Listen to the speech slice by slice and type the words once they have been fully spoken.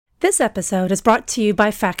This episode is brought to you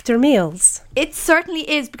by Factor Meals. It certainly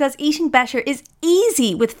is, because eating better is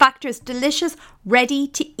easy with Factor's delicious,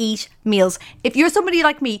 ready-to-eat meals. If you're somebody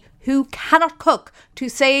like me who cannot cook to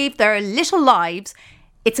save their little lives,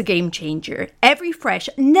 it's a game changer. Every fresh,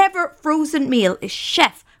 never frozen meal is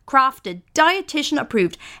chef-crafted, dietitian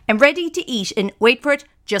approved, and ready to eat in, wait for it,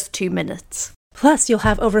 just 2 minutes. Plus, you'll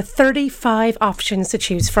have over 35 options to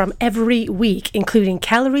choose from every week, including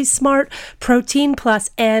Calorie Smart, Protein Plus,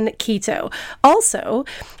 and Keto. Also,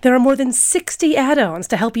 there are more than 60 add-ons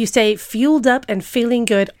to help you stay fueled up and feeling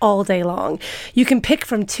good all day long. You can pick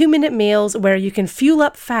from 2-minute meals where you can fuel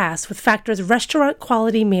up fast with Factor's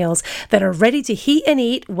restaurant-quality meals that are ready to heat and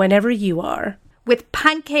eat whenever you are. With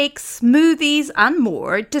pancakes, smoothies, and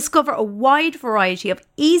more, discover a wide variety of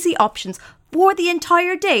easy options for the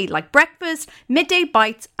entire day, like breakfast, midday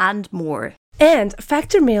bites, and more. And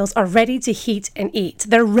Factor meals are ready to heat and eat.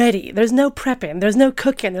 They're ready. There's no prepping. There's no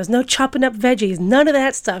cooking. There's no chopping up veggies. None of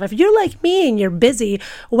that stuff. If you're like me and you're busy,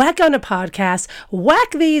 whack on a podcast,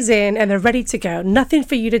 whack these in, and they're ready to go. Nothing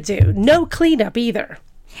for you to do. No cleanup either.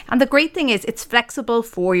 And the great thing is it's flexible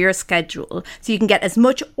for your schedule. So you can get as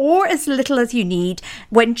much or as little as you need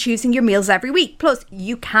when choosing your meals every week. Plus,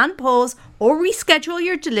 you can pause or reschedule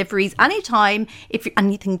your deliveries anytime if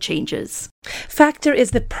anything changes. Factor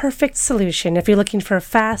is the perfect solution if you're looking for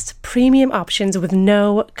fast, premium options with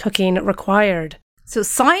no cooking required. So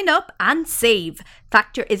sign up and save.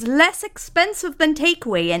 Factor is less expensive than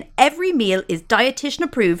takeaway, and every meal is dietitian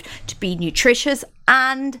approved to be nutritious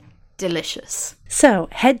and delicious. So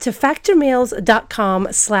head to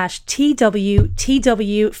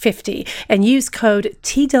factormeals.com/TWTW50 and use code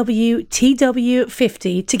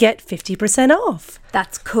TWTW50 to get 50% off.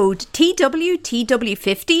 That's code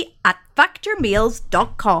TWTW50 at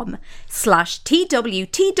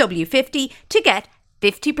factormeals.com/TWTW50 to get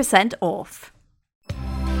 50% off.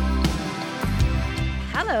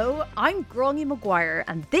 Hello, I'm Gráinne Maguire,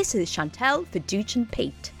 and this is Chantal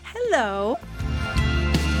Fiducian-Pate. Hello.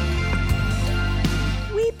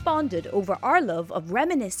 We bonded over our love of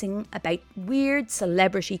reminiscing about weird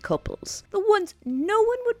celebrity couples. The ones no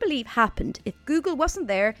one would believe happened if Google wasn't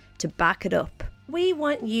there to back it up. We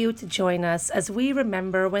want you to join us as we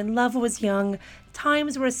remember when love was young,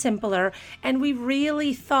 times were simpler, and we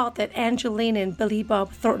really thought that Angelina and Billy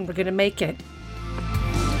Bob Thornton were going to make it.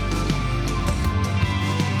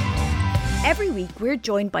 Every week we're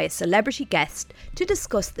joined by a celebrity guest to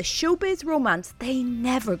discuss the showbiz romance they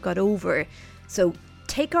never got over. So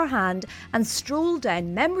take our hand and stroll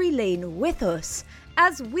down memory lane with us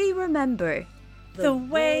as we remember the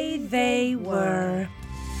way they were.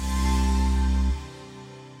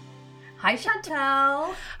 Hi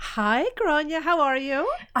Chantal. Hi Gráinne, how are you?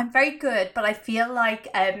 I'm very good, but I feel like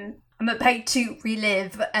I'm about to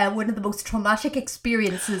relive one of the most traumatic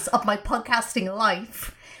experiences of my podcasting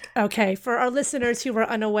life. Okay, for our listeners who are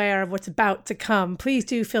unaware of what's about to come, please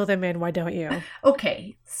do fill them in, why don't you?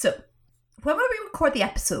 Okay, so when we record the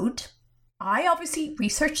episode, I obviously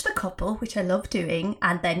research the couple, which I love doing,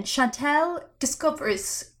 and then Chantal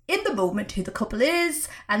discovers in the moment who the couple is,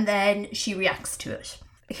 and then she reacts to it.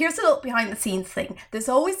 Here's a little behind the scenes thing. There's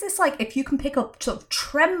always this, like, if you can pick up sort of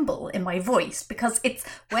tremble in my voice, because it's,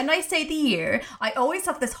 when I say the year, I always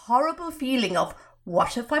have this horrible feeling of,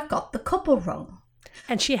 what if I've got the couple wrong?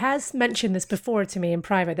 And she has mentioned this before to me in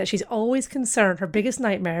private, that she's always concerned, her biggest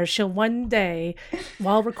nightmare is she'll one day,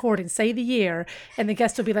 while recording, say the year, and the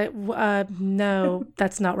guest will be like, no,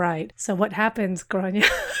 that's not right. So what happens, Gráinne?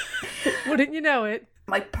 Wouldn't you know it?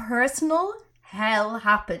 My personal hell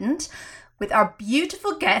happened with our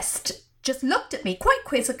beautiful guest just looked at me quite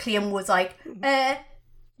quizzically and was like,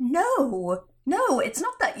 no, it's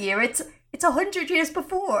not that year. It's 100 years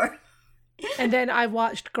before. And then I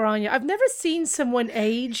watched Gráinne. I've never seen someone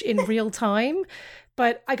age in real time,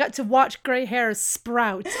 but I got to watch grey hair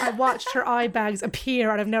sprout. I watched her eye bags appear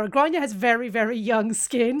out of nowhere. Gráinne has very, very young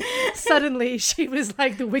skin. Suddenly, she was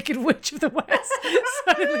like the Wicked Witch of the West.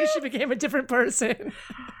 Suddenly, she became a different person.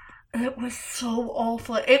 It was so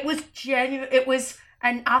awful. It was genuine. It was...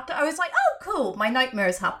 And after, I was like, oh, cool, my nightmare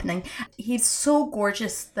is happening. He's so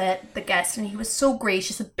gorgeous, the guest, and he was so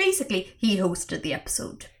gracious. And basically, he hosted the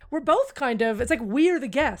episode. We're both kind of, it's like we're the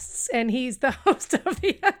guests and he's the host of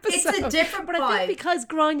the episode. It's a different But vibe. I think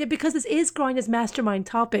because this is Gráinne's mastermind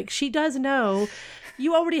topic, she does know,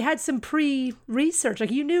 you already had some pre-research.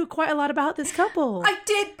 Like, you knew quite a lot about this couple. I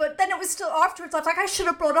did, but then it was still afterwards. I was like, I should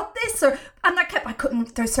have brought up this.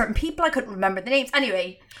 There's certain people, I couldn't remember the names.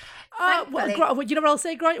 Anyway. Well, you know what I'll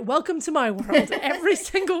say, Gráinne? Welcome to my world. Every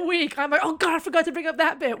single week, I'm like, oh God, I forgot to bring up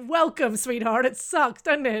that bit. Welcome, sweetheart. It sucks,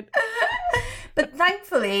 doesn't it? But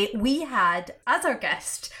thankfully, we had as our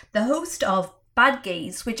guest the host of Bad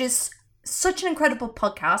Gaze, which is such an incredible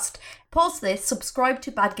podcast. Pause this, subscribe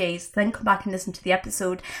to Bad Gaze, then come back and listen to the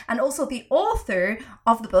episode. And also the author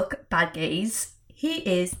of the book Bad Gaze. He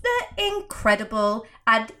is the incredible.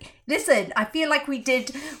 And listen, I feel like we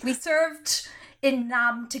served in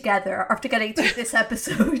Nam together after getting through this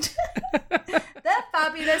episode. The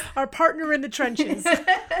fabulous, our partner in the trenches.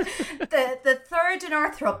 the third in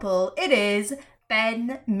our throuple, it is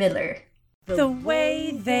Ben Miller. The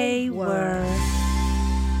way they were.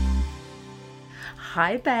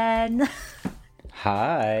 Hi, Ben.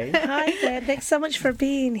 Hi. Hi, Ben. Thanks so much for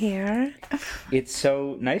being here. It's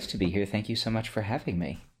so nice to be here. Thank you so much for having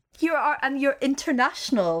me. You're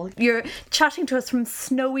international. You're chatting to us from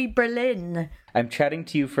snowy Berlin. I'm chatting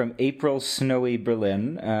to you from April snowy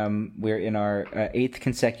Berlin. We're in our 8th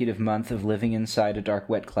consecutive month of living inside a dark,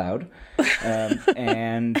 wet cloud.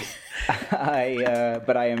 And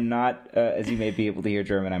but I am not, as you may be able to hear,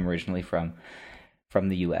 German. I'm originally from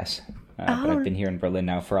the U.S. But I've been here in Berlin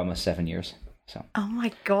now for almost 7 years. So. Oh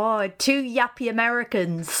my God, 2 yappy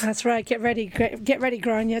Americans. That's right. Get ready,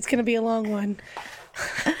 Grania. It's going to be a long one.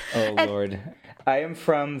 Oh, Lord. I am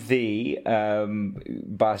from the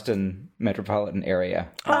Boston metropolitan area.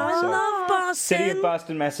 Oh, I love Boston. City of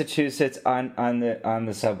Boston, Massachusetts, on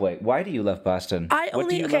the subway. Why do you love Boston? What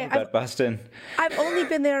do you love about Boston? I've only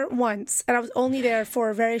been there once, and I was only there for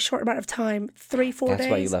a very short amount of time, 3-4 days. That's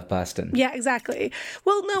why you love Boston. Yeah, exactly.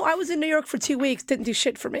 Well, no, I was in New York for 2 weeks, didn't do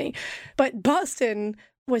shit for me. But Boston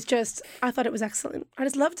was just, I thought it was excellent. I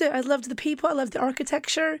just loved it. I loved the people. I loved the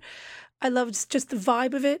architecture. I loved just the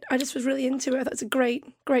vibe of it. I just was really into it. I thought it's a great,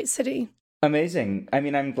 great city. Amazing. I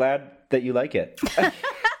mean, I'm glad that you like it.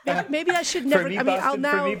 Maybe I should never.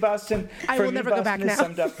 Boston will never go back is now.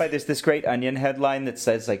 Summed up by this great Onion headline that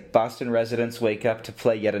says, like, Boston residents wake up to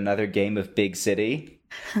play yet another game of Big City.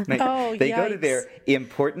 They go to their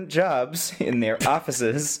important jobs in their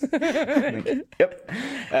offices. Yep.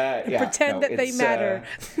 Pretend that they matter.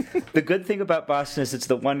 The good thing about Boston is it's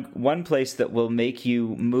the one place that will make you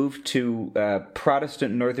move to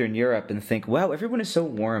Protestant Northern Europe and think, wow, everyone is so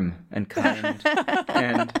warm and kind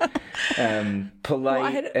and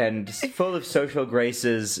polite and full of social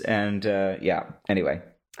graces. And anyway.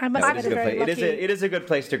 It is a good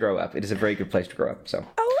place to grow up. It is a very good place to grow up. So.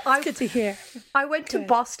 It's good to hear. I went to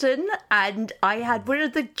Boston and I had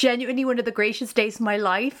genuinely one of the greatest days of my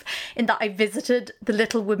life in that I visited the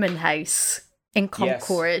Little Women house in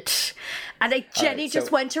Concord. Yes. And Jenny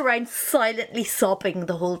just went around silently sobbing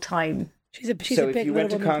the whole time. She's a big if you went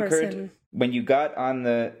to Concord, person. When you got on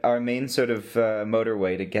our main sort of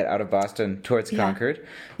motorway to get out of Boston towards Concord,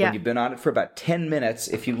 when you've been on it for about 10 minutes,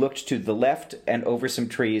 if you looked to the left and over some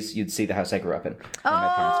trees, you'd see the house I grew up in. Where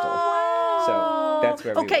my parents still live. So that's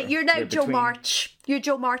where we were. Okay, you're now Joe March. You're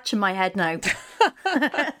Joe March in my head now.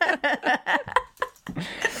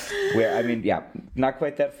 Not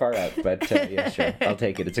quite that far out, but sure. I'll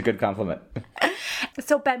take it. It's a good compliment.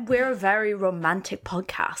 So, Ben, we're a very romantic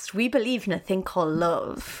podcast. We believe in a thing called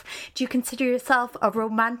love. Do you consider yourself a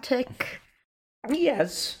romantic?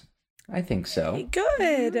 Yes, I think so.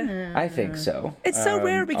 Good. I think so. It's so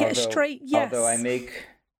rare we get a straight yes. Although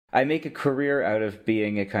I make a career out of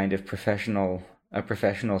being a kind of professional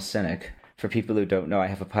cynic. For people who don't know, I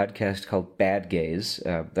have a podcast called Bad Gaze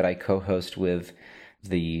that I co-host with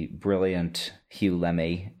the brilliant Hugh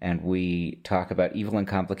Lemmy, and we talk about evil and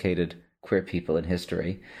complicated queer people in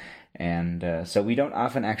history. And so we don't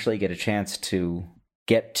often actually get a chance to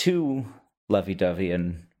get too lovey-dovey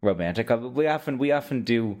and romantic. We often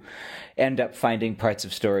do end up finding parts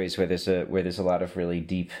of stories where there's a lot of really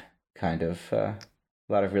deep kinds of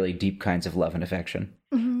love and affection.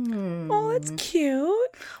 Mm. Oh, that's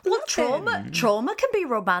cute. Well, trauma can be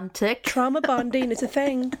romantic. Trauma bonding is a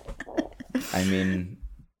thing. I mean,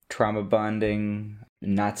 trauma bonding,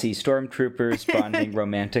 Nazi stormtroopers bonding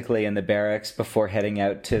romantically in the barracks before heading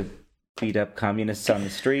out to beat up communists on the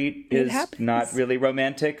street is not really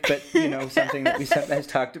romantic, but, something that we sometimes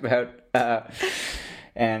talked about.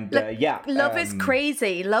 Love is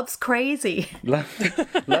crazy. Love's crazy. Love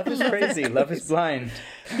is crazy. Love is blind.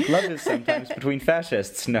 Love is sometimes between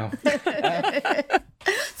fascists. No.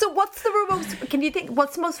 So what's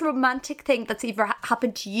the most romantic thing that's either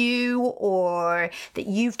happened to you or that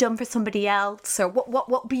you've done for somebody else? Or what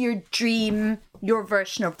would be your dream, your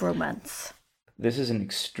version of romance? This is an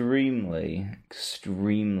extremely,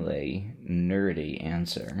 extremely nerdy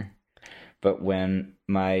answer. But when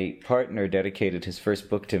my partner dedicated his first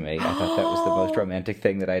book to me, I thought that was the most romantic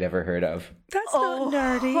thing that I'd ever heard of. That's not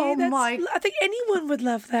nerdy. I think anyone would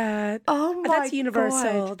love that. Oh my That's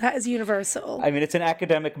universal. God. That is universal. I mean, it's an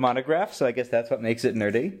academic monograph, so I guess that's what makes it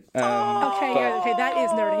nerdy. Okay, that is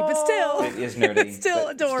nerdy, but still. It is nerdy. It's still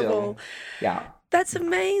adorable. Yeah. That's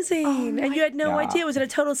amazing. And you had no idea. Was it a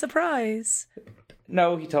total surprise?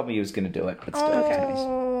 No, he told me he was going to do it, but still.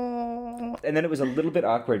 Okay. And then it was a little bit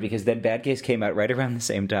awkward because then Bad Gays came out right around the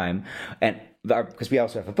same time. And because we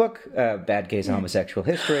also have a book, Bad Gays, A Homosexual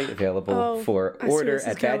History, available for order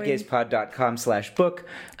at badgayspod.com/book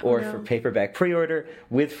or for paperback pre-order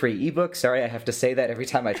with free ebook. Sorry, I have to say that every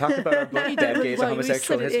time I talk about our book, Bad Gays, A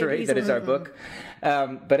Homosexual History. That is our book.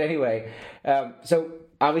 But anyway, so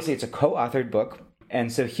obviously it's a co-authored book.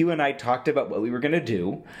 And so Hugh and I talked about what we were going to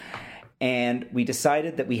do. And we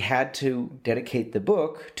decided that we had to dedicate the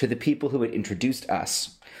book to the people who had introduced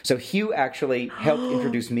us. So Hugh actually helped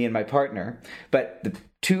introduce me and my partner, but the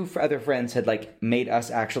two other friends had made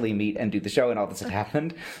us actually meet and do the show, and all this had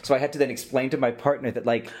happened. So I had to then explain to my partner that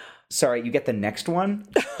sorry, you get the next one,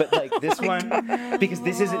 but this one, because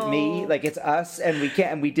this isn't me, it's us, and we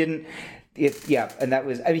can't, and we didn't. And that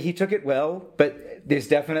was, I mean, he took it well, but there's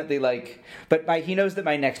definitely he knows that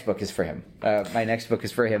my next book is for him. My next book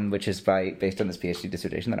is for him, which is based on this PhD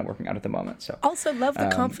dissertation that I'm working on at the moment. So also love the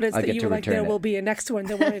confidence that you were there will be a next one.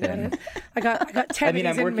 Don't worry about it. I got 10 I mean,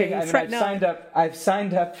 I'm working. I've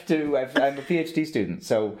signed up to. I'm a PhD student,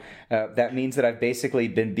 so that means that I've basically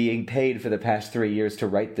been being paid for the past 3 years to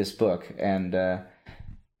write this book, and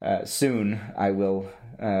soon I will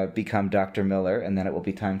become Dr. Miller, and then it will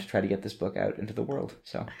be time to try to get this book out into the world.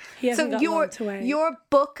 So your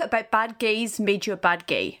book about bad gays made you a bad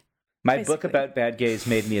gay. My book about bad gays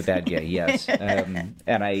made me a bad gay, yes.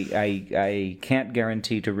 And I can't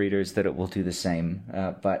guarantee to readers that it will do the same,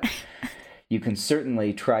 but you can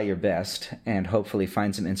certainly try your best and hopefully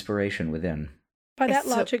find some inspiration within. By that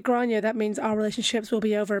logic, Grania, that means our relationships will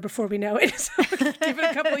be over before we know it. So give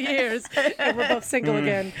it a couple of years and we're both single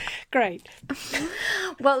again. Great.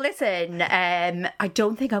 Well, listen, I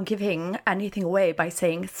don't think I'm giving anything away by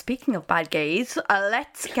saying, speaking of bad gays,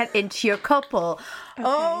 let's get into your couple. Okay.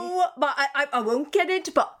 Oh, but I won't get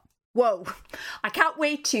into, but whoa. I can't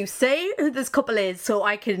wait to say who this couple is so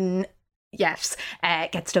I can... Yes,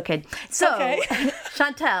 get stuck in. So,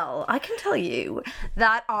 Chantel, I can tell you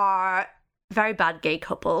that our very bad gay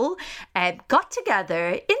couple got together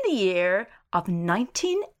in the year of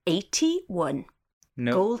 1981.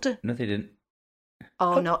 No, no, they didn't.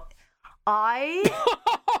 Oh, no. I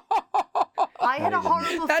had a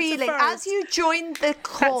horrible feeling. As you joined the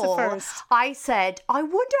call, I said, I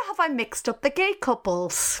wonder have I mixed up the gay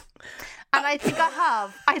couples? And I think I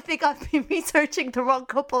have. I think I've been researching the wrong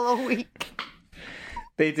couple all week.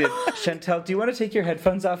 They did. Chantel, do you want to take your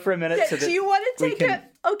headphones off for a minute? So that do you want to take it?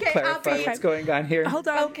 Okay, clarify Abby. What's going on here? Hold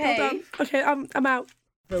on. Okay, I'm out.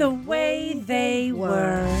 The way they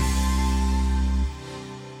were.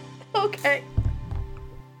 Okay.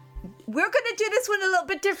 We're going to do this one a little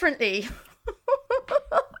bit differently.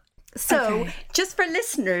 So, just for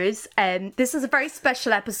listeners, this is a very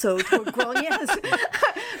special episode where Grania's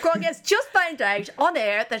just found out on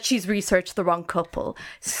air that she's researched the wrong couple.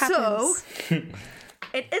 So,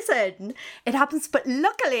 it isn't. It happens, but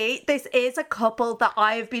luckily, this is a couple that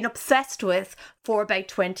I have been obsessed with for about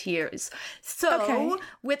 20 years. So,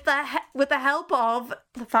 with the help of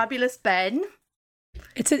the fabulous Ben.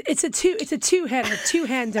 It's a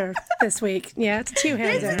two-hander this week. Yeah, it's a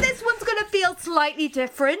two-hander. This one's going to feel slightly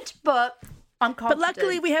different, but I'm confident. But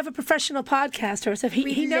luckily we have a professional podcaster, so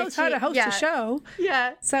he knows how to host a show.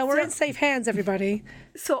 Yeah. So we're in safe hands, everybody.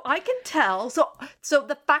 So I can tell. So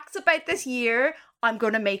the facts about this year, I'm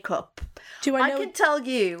going to make up. I can tell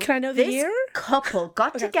you. Can I know the year? This couple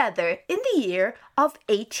got together in the year of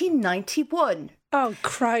 1891. Oh,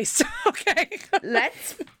 Christ. Okay.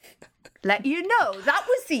 Let's let you know that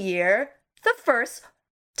was the year the first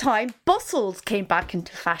time bustles came back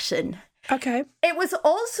into fashion. Okay. It was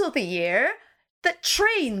also the year that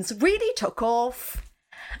trains really took off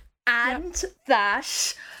and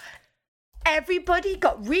that everybody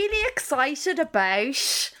got really excited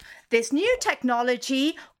about this new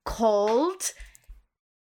technology called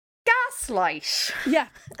gaslight. Yeah,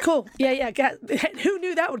 cool. Yeah. Who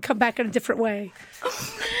knew that would come back in a different way?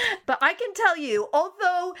 But I can tell you,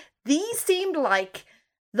 although these seemed like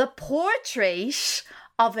the portrait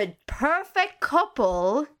of a perfect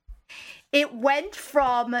couple, it went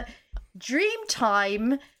from dream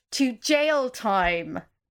time to jail time.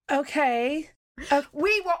 Okay.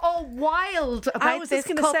 We were all wild about this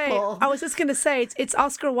couple. I was just going to say, it's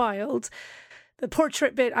Oscar Wilde. the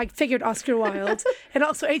portrait bit, I figured Oscar Wilde. And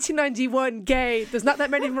also 1891, gay. There's not that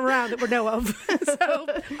many of them around that we know of. So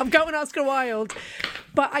I'm going Oscar Wilde.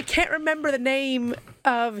 But I can't remember the name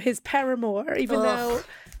of his paramour, even though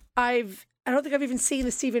I don't think I've even seen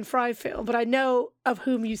the Stephen Fry film, but I know of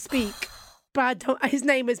whom you speak. But I don't, his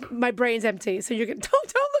name is, my brain's empty. So you're going, don't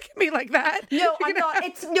look at me like that. No, I'm not.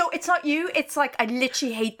 It's not you. It's like, I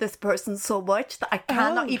literally hate this person so much that I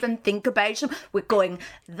cannot even think about him. We're going,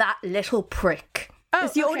 that little prick.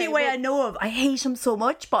 It's the only way I know of. I hate him so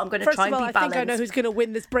much, but I'm going to try and be balanced. First of all, I think I know who's going to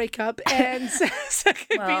win this breakup. And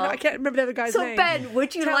secondly, I can't remember the other guy's name. So Ben,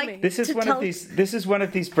 would you like This is one of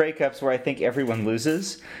these breakups where I think everyone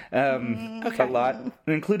loses a lot,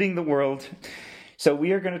 including the world. So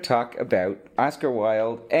we are going to talk about Oscar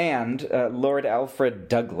Wilde and Lord Alfred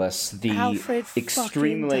Douglas, the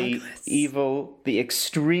extremely evil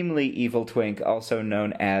twink, also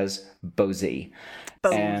known as Bosie.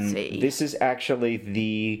 And this is actually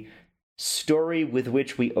the story with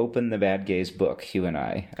which we open the Bad Gays book, you and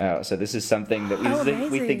I. So this is something that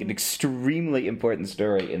we think an extremely important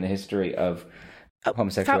story in the history of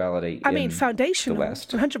homosexuality. Foundational. The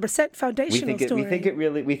West. 100% foundational story.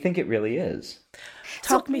 We think it really is.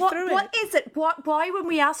 Talk me through it. What is it? Why, when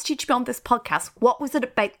we asked you to be on this podcast, what was it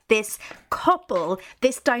about this couple,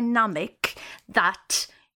 this dynamic, that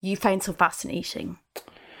you found so fascinating?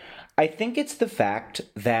 I think it's the fact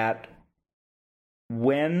that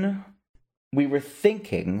when we were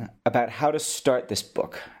thinking about how to start this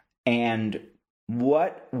book and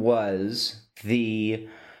what was the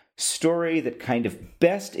story that kind of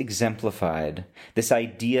best exemplified this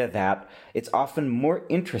idea that it's often more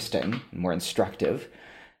interesting, more instructive,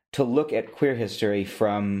 to look at queer history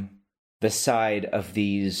from the side of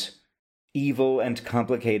these evil and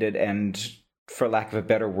complicated and, for lack of a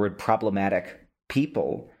better word, problematic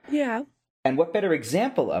people. Yeah. And what better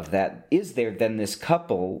example of that is there than this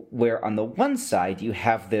couple where on the one side you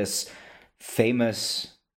have this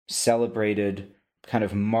famous, celebrated kind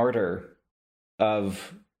of martyr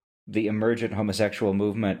of the emergent homosexual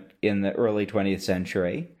movement in the early 20th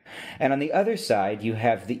century. And on the other side, you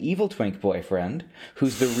have the evil twink boyfriend,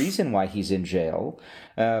 who's the reason why he's in jail,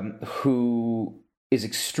 who is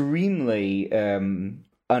extremely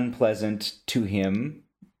unpleasant to him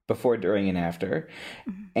before, during, and after,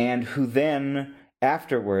 and who then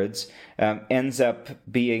afterwards ends up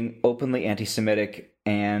being openly anti-Semitic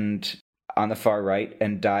and on the far right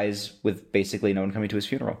and dies with basically no one coming to his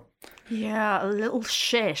funeral. Yeah, a little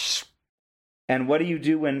shit. And what do you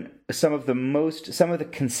do when some of the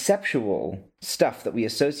conceptual stuff that we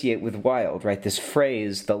associate with Wilde, right? This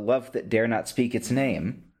phrase, the love that dare not speak its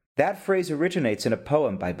name, that phrase originates in a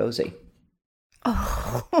poem by Bosie.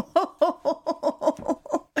 Oh.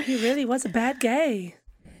 He really was a bad gay.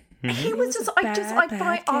 He was just,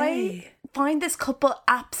 I find this couple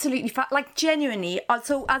absolutely like genuinely.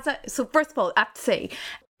 So first of all, I have to say,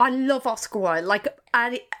 I love Oscar Wilde. Like,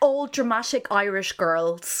 all dramatic Irish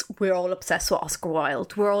girls, we're all obsessed with Oscar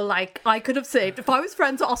Wilde. We're all like, I could have saved, if I was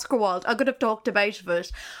friends with Oscar Wilde, I could have talked about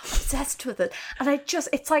it. Obsessed with it. And it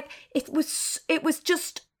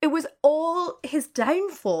was all, his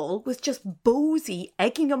downfall was just Bosie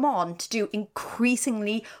egging him on to do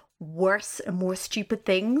increasingly worse and more stupid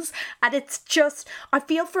things. And it's just, I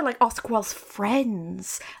feel for like Oscar Wilde's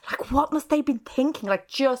friends. Like, what must they have been thinking? Like,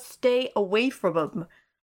 just stay away from him.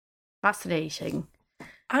 Fascinating.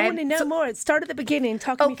 I want to know more. It started at the beginning.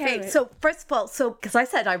 Talk me through it. Okay, so first of all, because I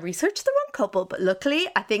said I researched the wrong couple, but luckily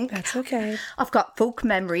I think that's okay. I've got folk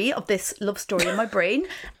memory of this love story in my brain.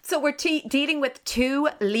 So we're dealing with two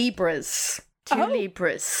Libras.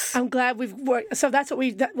 Libras. I'm glad we've worked. So that's what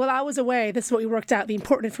while I was away, this is what we worked out. The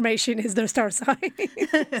important information is their star sign.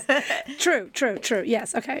 True.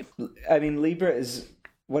 Yes, okay. I mean, Libra is...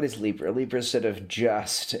 What is Libra? Libra's sort of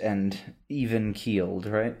just and even-keeled,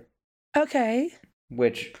 right? Okay.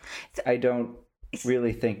 Which I don't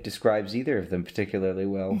really think describes either of them particularly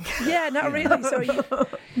well. Yeah, not really. So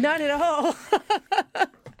not at all.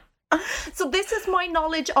 So this is my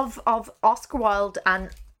knowledge of Oscar Wilde and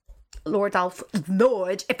Lord,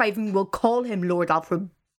 if I even will call him Lord Alfred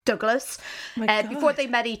Douglas, before they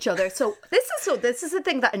met each other. So this is the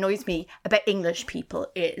thing that annoys me about English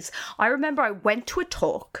people is I remember I went to a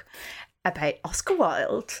talk about Oscar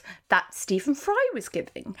Wilde that Stephen Fry was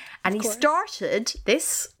giving, and he started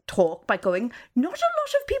this talk by going, not a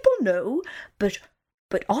lot of people know, but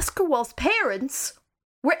Oscar Wilde's parents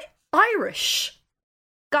were Irish.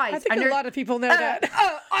 Guys, I think a lot of people know that.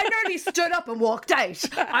 I nearly stood up and walked out.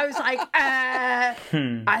 I was like, I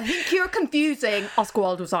think you're confusing Oscar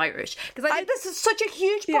Wilde was Irish. Because I think this is such a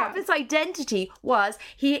huge part of his identity was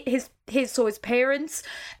his parents,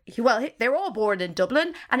 they were all born in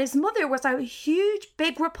Dublin, and his mother was a huge,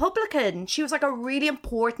 big Republican. She was like a really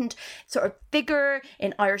important sort of figure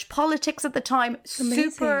in Irish politics at the time.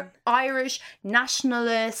 Amazing. Super Irish,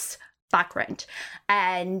 nationalist background,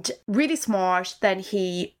 and really smart. Then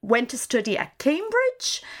he went to study at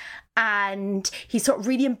Cambridge, and he sort of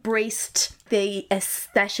really embraced the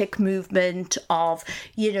aesthetic movement of,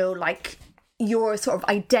 like, your sort of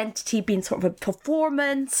identity being sort of a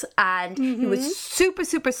performance, and he was super,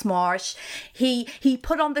 super smart. He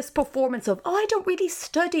put on this performance of, I don't really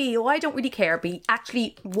study, I don't really care, but he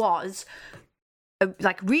actually was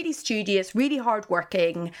like really studious, really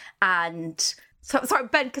hardworking, and so sorry,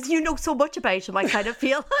 Ben, because you know so much about him, I kind of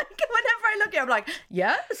feel like whenever I look at him, I'm like,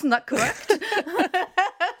 yeah, isn't that correct?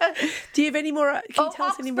 Do you have any more? Can you tell us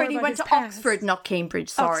Oxford, any more about he went his to past? Oxford, not Cambridge,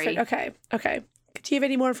 sorry. Oxford, okay. Do you have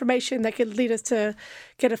any more information that could lead us to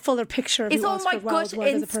get a fuller picture of Is who all Oscar my Wilde gut was as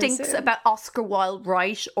a instincts person? about Oscar Wilde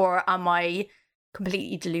right, or am I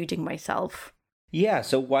completely deluding myself? Yeah,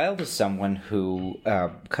 so Wilde is someone who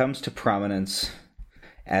comes to prominence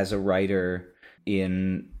as a writer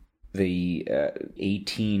in the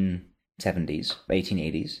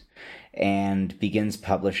 1880s, and begins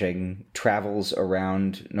publishing, travels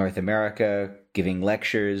around North America, giving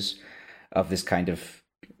lectures of this kind of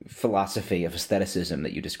philosophy of aestheticism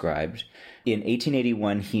that you described. In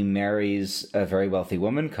 1881, he marries a very wealthy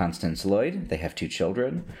woman, Constance Lloyd. They have 2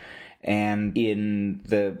 children. And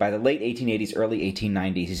by the late 1880s, early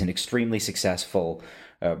 1890s, he's an extremely successful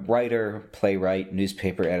writer, playwright,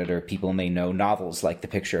 newspaper editor. People may know novels like The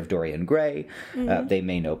Picture of Dorian Gray. They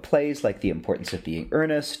may know plays like The Importance of Being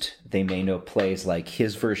Earnest. They may know plays like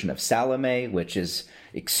his version of Salome, which is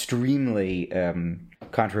extremely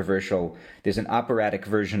controversial. There's an operatic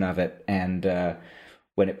version of it, and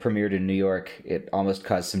when it premiered in New York, it almost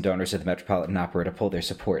caused some donors of the Metropolitan Opera to pull their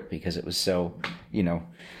support because it was so,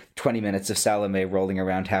 20 minutes of Salome rolling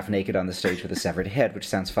around half naked on the stage with a severed head, which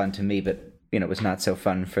sounds fun to me, but it was not so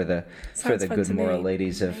fun for the good moral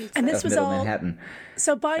ladies of Middle Manhattan.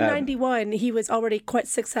 So by 91, he was already quite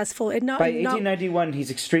successful. And by 1891,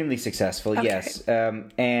 he's extremely successful, okay. Yes.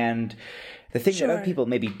 And the thing that other people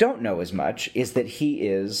maybe don't know as much is that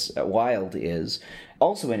Wilde is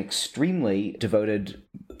also an extremely devoted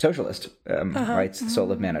socialist, writes The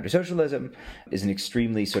Soul of Man Under Socialism, is an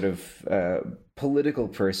extremely sort of political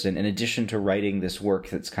person, in addition to writing this work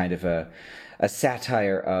that's kind of a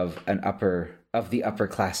satire of the upper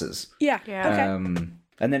classes. Yeah. Okay.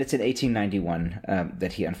 And then it's in 1891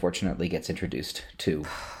 that he unfortunately gets introduced to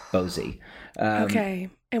Bosie. Okay.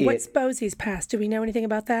 And what's Bosie's past? Do we know anything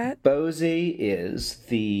about that? Bosie is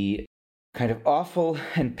the kind of awful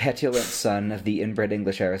and petulant son of the inbred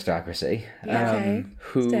English aristocracy. Okay.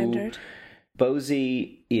 Standard.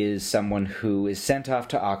 Bosie is someone who is sent off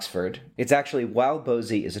to Oxford. It's actually while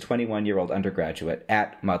Bosie is a 21-year-old undergraduate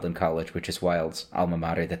at Magdalen College, which is Wilde's alma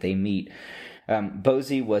mater, that they meet.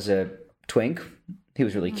 Bosie was a twink. He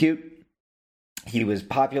was really cute. He was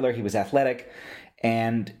popular. He was athletic.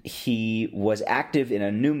 And he was active in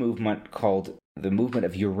a new movement called the movement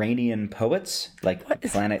of Uranian poets, like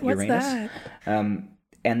planet Uranus. That?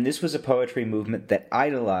 And this was a poetry movement that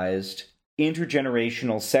idolized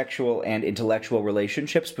intergenerational sexual and intellectual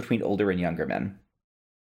relationships between older and younger men.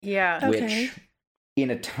 Yeah. Which,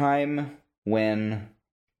 in a time when,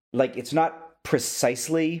 it's not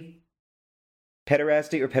precisely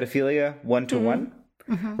pederasty or pedophilia one-to-one,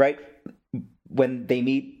 right? When they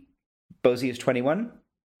meet, Bosie is 21,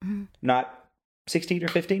 not 16 or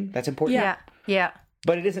 15. That's important. Yeah.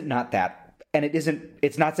 But it isn't not that. And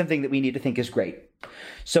it's not something that we need to think is great.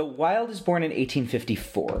 So Wilde is born in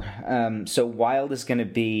 1854. So Wilde is going to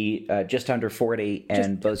be just under 40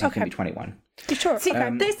 and Bosie's going to be 21. Sure. See,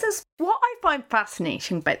 this is what I find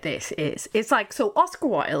fascinating about this it's like, so Oscar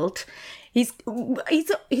Wilde, he's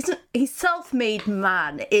self-made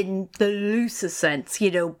man in the loosest sense,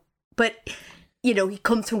 but he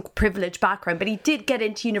comes from a privileged background, but he did get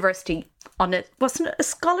into university on wasn't it a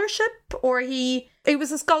scholarship? Or it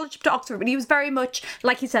was a scholarship to Oxford, but he was very much,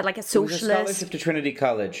 like he said, like a socialist. It was a scholarship to Trinity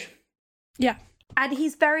College. Yeah. And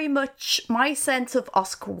he's very much, my sense of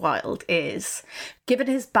Oscar Wilde is, given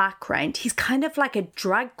his background, he's kind of like a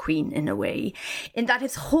drag queen in a way, in that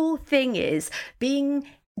his whole thing is being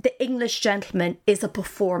the English gentleman is a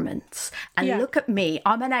performance. And look at me,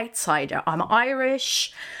 I'm an outsider, I'm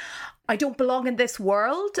Irish, I don't belong in this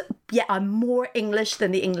world, yet I'm more English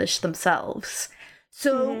than the English themselves.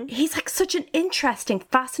 So he's like such an interesting,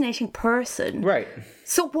 fascinating person. Right.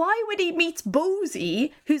 So why when he meets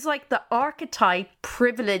Bosie, who's like the archetype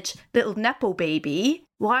privileged little Nepo baby,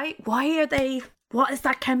 why are they, what is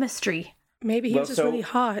that chemistry? Maybe he was just really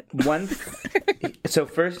hot. So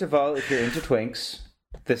first of all, if you're into twinks,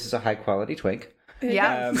 this is a high quality twink.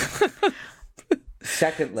 Yeah.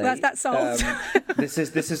 Secondly, so that's that solved. this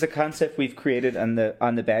is a concept we've created on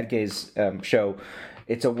the Bad Gays show.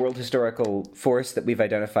 It's a world historical force that we've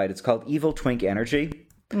identified. It's called evil twink energy.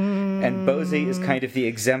 And Bosie is kind of the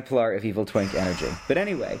exemplar of evil twink energy. But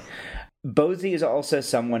anyway, Bosie is also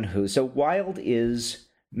someone who... So Wilde is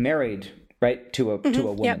married, right, to a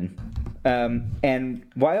woman. Yep. And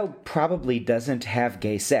Wilde probably doesn't have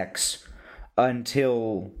gay sex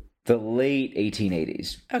until the late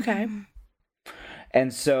 1880s. Okay.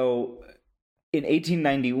 And so in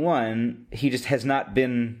 1891, he just has not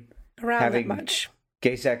been around having that much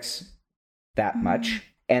gay sex that much.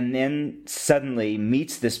 And then suddenly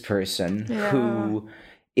meets this person who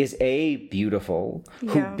is A, beautiful,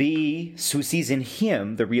 who sees in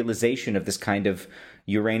him the realization of this kind of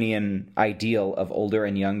Uranian ideal of older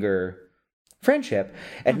and younger friendship,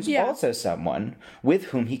 and who's also someone with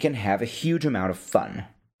whom he can have a huge amount of fun.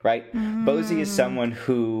 Right? Bosie is someone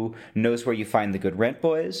who knows where you find the good rent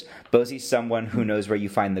boys. Bosie's someone who knows where you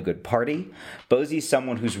find the good party. Bosie's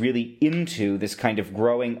someone who's really into this kind of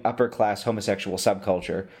growing upper-class homosexual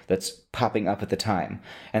subculture that's popping up at the time.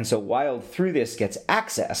 And so Wilde, through this, gets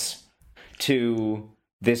access to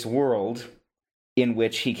this world in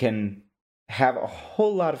which he can have a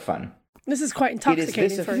whole lot of fun. This is quite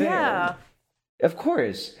intoxicating for him. Yeah. Of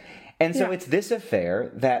course. And so it's this affair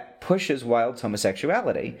that pushes Wilde's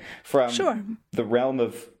homosexuality from the realm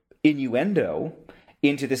of innuendo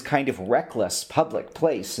into this kind of reckless public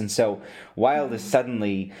place. And so Wilde is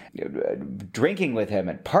suddenly drinking with him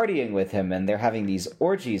and partying with him, and they're having these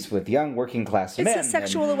orgies with young working class men. It's a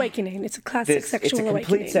sexual awakening. It's a classic sexual awakening. It's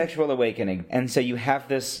a complete sexual awakening. And so you have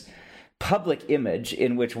this public image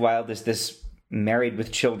in which Wilde is this married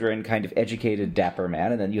with children, kind of educated, dapper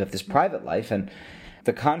man, and then you have this private life, and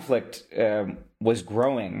the conflict was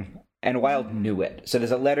growing, and Wilde knew it. So there's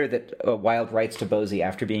a letter that Wilde writes to Bosie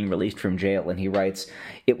after being released from jail, and he writes,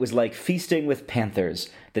 "It was like feasting with panthers.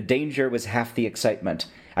 The danger was half the excitement.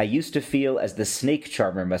 I used to feel as the snake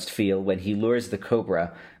charmer must feel when he lures the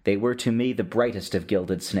cobra. They were to me the brightest of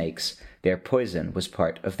gilded snakes. Their poison was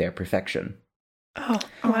part of their perfection." Oh,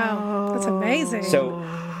 wow. That's amazing. So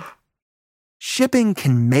shipping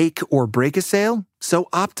can make or break a sale, so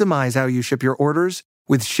optimize how you ship your orders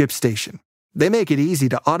with ShipStation. They make it easy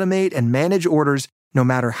to automate and manage orders no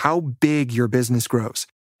matter how big your business grows.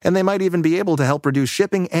 And they might even be able to help reduce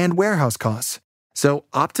shipping and warehouse costs. So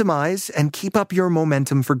optimize and keep up your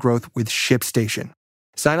momentum for growth with ShipStation.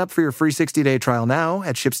 Sign up for your free 60-day trial now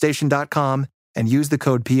at ShipStation.com and use the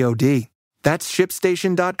code POD. That's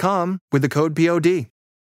ShipStation.com with the code POD.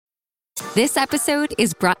 This episode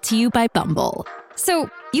is brought to you by Bumble. So,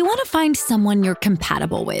 you want to find someone you're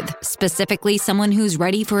compatible with, specifically someone who's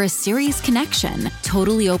ready for a serious connection,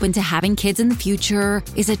 totally open to having kids in the future,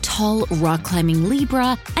 is a tall, rock-climbing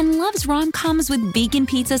Libra, and loves rom-coms with vegan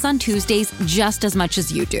pizzas on Tuesdays just as much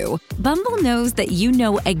as you do. Bumble knows that you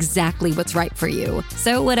know exactly what's right for you.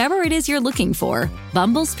 So whatever it is you're looking for,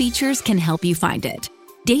 Bumble's features can help you find it.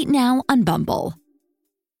 Date now on Bumble.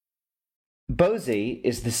 Bosie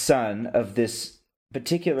is the son of this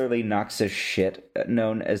particularly noxious shit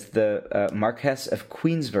known as the Marquess of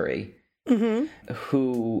Queensberry,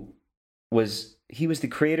 who was the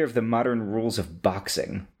creator of the modern rules of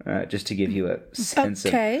boxing, just to give you a sense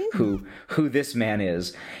of who this man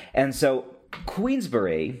is. And so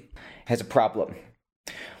Queensberry has a problem.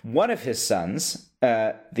 One of his sons,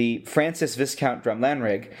 the Francis Viscount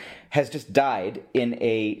Drumlanrig, has just died in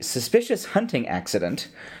a suspicious hunting accident,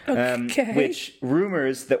 which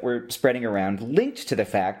rumors that were spreading around linked to the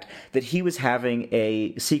fact that he was having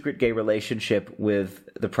a secret gay relationship with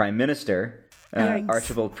the Prime Minister,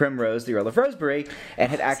 Archibald Primrose, the Earl of Rosebery, and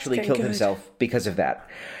had actually killed himself because of that.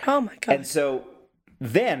 Oh my God. And so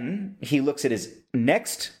then he looks at his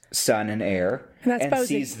next son and heir and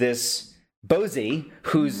sees this Bosie,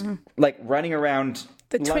 who's like running around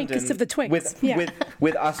the London twinkest of the twinks,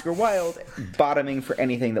 with Oscar Wilde bottoming for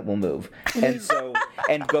anything that will move,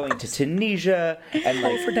 and going to Tunisia and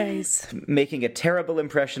like for days, making a terrible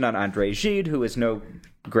impression on André Gide, who is no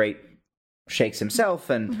great shakes himself,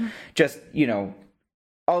 and just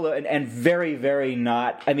and very, very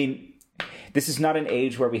not. I mean, this is not an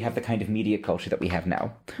age where we have the kind of media culture that we have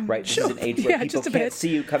now, right? This is an age where people can't see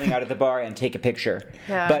you coming out of the bar and take a picture,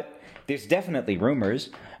 but there's definitely rumors,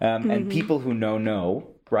 and people who know.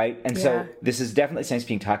 right? And so this is definitely something that's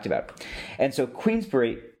being talked about. And so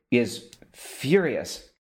Queensberry is furious.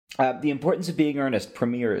 The Importance of Being Earnest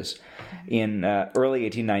premieres in early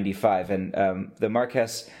 1895, and the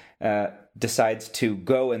Marquess decides to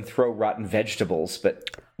go and throw rotten vegetables, but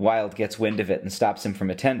Wilde gets wind of it and stops him from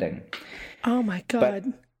attending. Oh my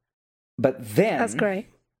God. But then that's great.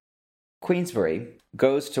 Queensberry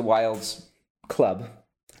goes to Wilde's club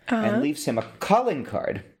and leaves him a calling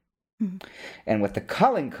card. And what the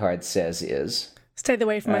calling card says is... Stay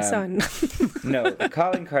away from my son. No, the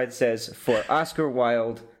calling card says, for Oscar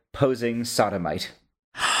Wilde, posing sodomite.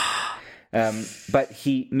 But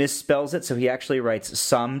he misspells it, so he actually writes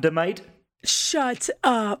somdomite. Shut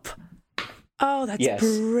up. Oh, that's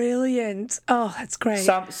brilliant. Oh, that's great.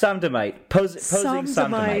 Somdomite. Posing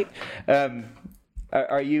somdomite.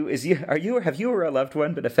 Are you or have you or a loved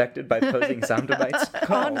one been affected by posing somdomites?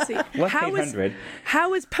 Call honestly, 1-800.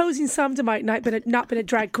 How is posing somdomite not been a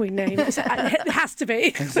drag queen name? It has to be.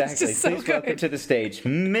 Exactly. Please welcome to the stage,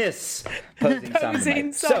 Miss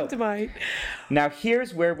Posing Somdomite. So, now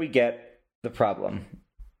here's where we get the problem.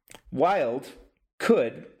 Wilde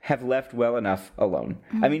could have left well enough alone.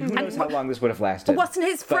 I mean, who knows how long this would have lasted. Wasn't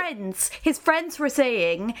his friends? His friends were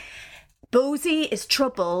saying, Bosie is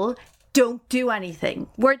trouble, don't do anything.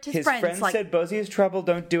 Weren't his friends said Bosie is trouble,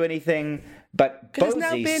 don't do anything, but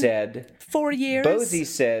Bosie said... 4 years? Bosie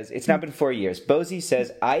says, it's now been 4 years. Bosie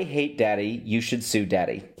says, I hate Daddy, you should sue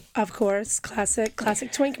Daddy. Of course, classic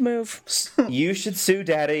twink move. You should sue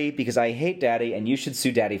Daddy because I hate Daddy, and you should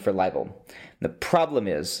sue Daddy for libel. The problem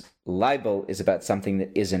is, libel is about something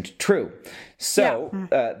that isn't true. So,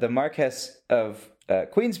 the Marquess of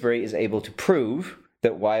Queensberry is able to prove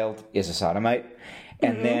that Wilde is a sodomite,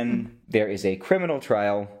 and then there is a criminal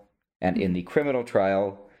trial, and in the criminal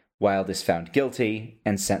trial, Wilde is found guilty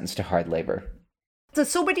and sentenced to hard labor. There's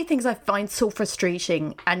so many things I find so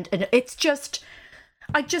frustrating, and it's just...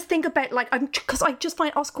 I just think about, because I just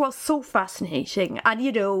find Oscar Wilde so fascinating. And,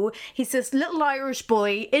 he's this little Irish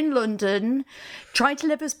boy in London trying to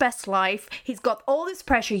live his best life. He's got all this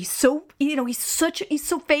pressure. He's so, he's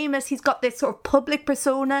so famous. He's got this sort of public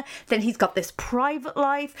persona. Then he's got this private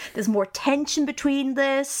life. There's more tension between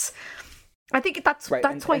this. I think that's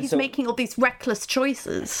why he's making all these reckless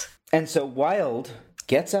choices. And so Wilde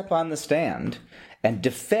gets up on the stand and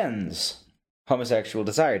defends homosexual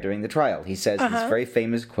desire during the trial. He says this very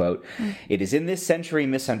famous quote, "It is in this century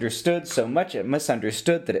misunderstood, so much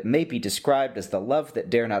misunderstood that it may be described as the love that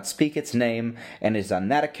dare not speak its name, and it is on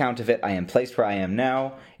that account of it I am placed where I am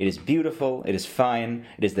now. It is beautiful, it is fine,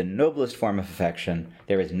 it is the noblest form of affection.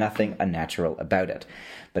 There is nothing unnatural about it."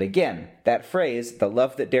 But again, that phrase, the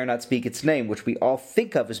love that dare not speak its name, which we all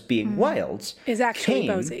think of as being Wilde's, is actually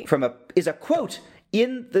Bosie. Is a quote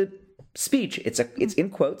in the speech. It's in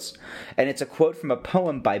quotes, and it's a quote from a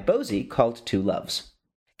poem by Bosie called Two Loves.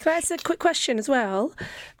 Can I ask a quick question as well?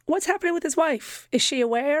 What's happening with his wife? Is she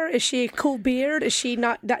aware? Is she a cool beard? Is she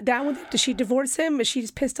not that down with him? Does she divorce him? Is she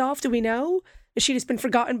just pissed off? Do we know? Has she just been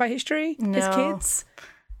forgotten by history? No. His kids?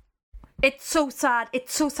 It's so sad.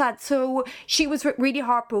 It's so sad. So she was really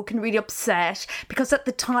heartbroken, really upset, because at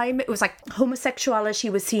the time it was like homosexuality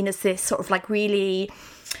was seen as this sort of like really...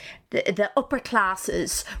 The upper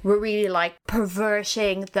classes were really like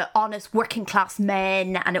perverting the honest working class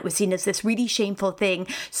men, and it was seen as this really shameful thing.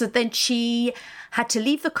 So then she had to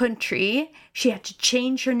leave the country, she had to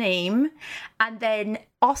change her name, and then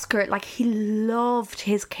Oscar, like, he loved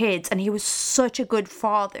his kids and he was such a good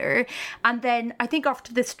father. And then I think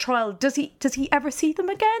after this trial, does he ever see them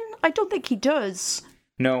again? I don't think he does.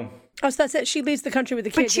 No. Oh, so that's it. She leaves the country with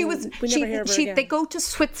the kids. But we never hear of her again. They go to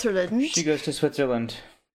Switzerland. She goes to Switzerland.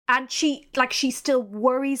 And she still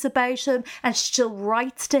worries about him, and she still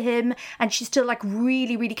writes to him, and she still like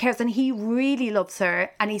really, really cares, and he really loves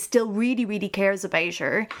her, and he still really, really cares about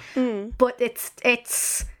her. But it's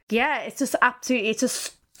just absolutely,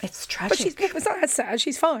 it's tragic. But it's not that sad.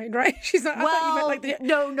 She's fine, right? She's not. Well,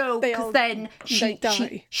 no, because then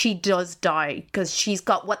she does die, because she's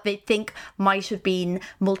got what they think might have been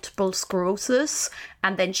multiple sclerosis,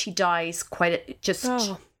 and then she dies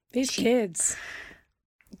these kids.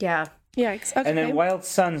 Yeah. Yeah. Okay. And then Wilde's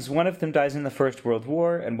sons, one of them dies in the First World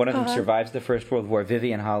War, and one of them survives the First World War.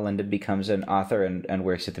 Vivian Holland, and becomes an author and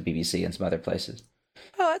works at the BBC and some other places.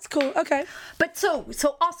 Oh, that's cool. Okay. But so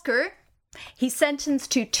Oscar, he's sentenced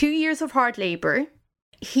to 2 years of hard labour.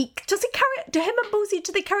 Do him and Bosie,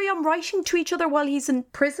 do they carry on writing to each other while he's in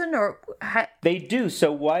prison, or? They do.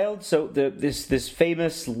 So Wilde, this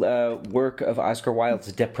famous work of Oscar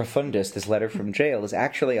Wilde's De Profundis, this letter from jail, is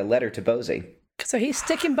actually a letter to Bosie. So he's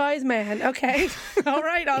sticking by his man. Okay. All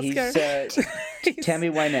right, Oscar. Tammy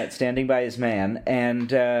Wynette standing by his man. And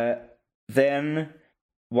then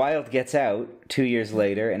Wilde gets out 2 years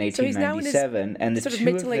later in 1897. And the sort of two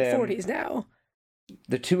mid of to late them, 40s now.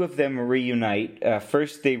 The two of them reunite.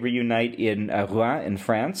 First, they reunite in Rouen in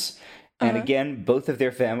France. And again, both of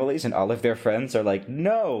their families and all of their friends are like,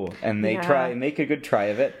 no. And they make a good try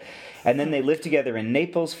of it. And then they live together in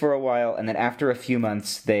Naples for a while. And then after a few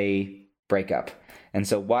months, they break up. And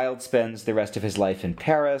so Wilde spends the rest of his life in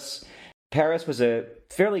Paris. Paris was a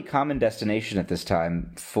fairly common destination at this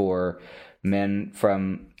time for men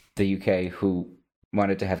from the UK who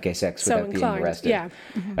wanted to have gay sex without being arrested. Yeah.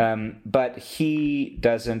 Mm-hmm. But he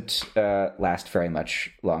doesn't last very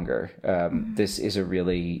much longer. This is a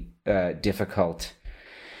really difficult,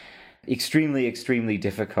 extremely, extremely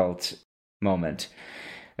difficult moment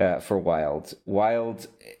for Wilde. Wilde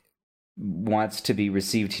wants to be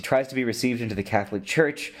received. He tries to be received into the Catholic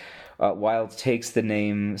Church. Wilde takes the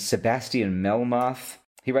name Sebastian Melmoth.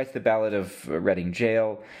 He writes the Ballad of Reading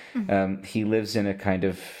Jail. He lives in a kind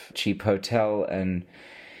of cheap hotel, and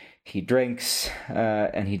he drinks,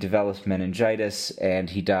 and he develops meningitis,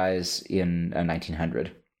 and he dies in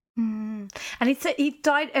 1900. And he said he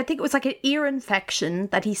died, I think it was like an ear infection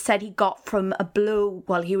that he said he got from a blow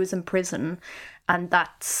while he was in prison. And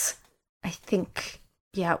that's, I think,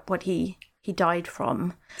 what he died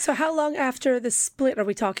from. So how long after the split are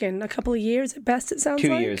we talking? A couple of years at best, it sounds 2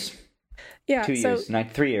 like? years. Yeah. 2 years,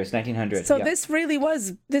 3 years, 1900. So this really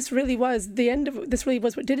was the end of it. This really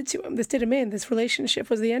was what did it to him. This did him in. This relationship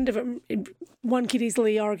was the end of it. One could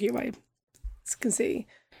easily argue, I can see.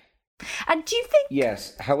 And do you think...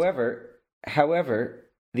 Yes. However,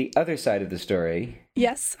 the other side of the story...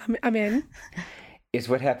 Yes, I'm in. ...is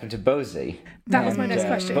what happened to Bosie. That was my next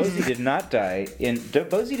question. Bosie did not die in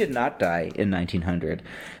 1900.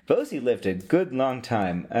 Bosie lived a good long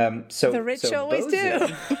time. The rich always do.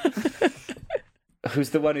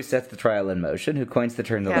 Who's the one who sets the trial in motion, who coins the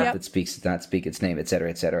term the love that speaks does not speak its name, etc.,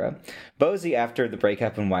 etc. Bosie, after the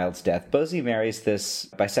breakup and Wilde's death, Bosie marries this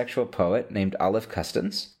bisexual poet named Olive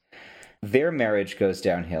Custance. Their marriage goes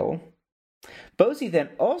downhill. Bosie then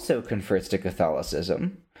also converts to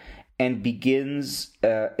Catholicism and begins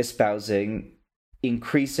espousing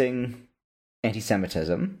increasing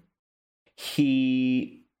anti-Semitism.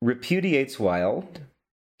 He repudiates Wilde.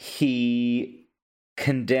 He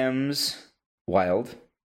condemns Wilde.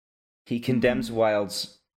 He condemns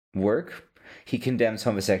Wilde's work. He condemns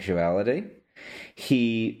homosexuality.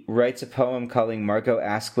 He writes a poem calling Margot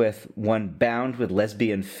Asquith one bound with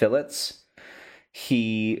lesbian fillets.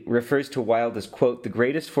 He refers to Wilde as, quote, the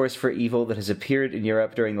greatest force for evil that has appeared in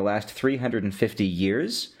Europe during the last 350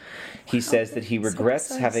 years. He says that he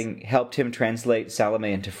regrets having helped him translate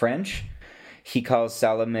Salome into French. He calls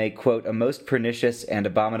Salome, quote, a most pernicious and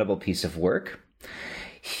abominable piece of work.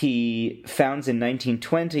 He founds in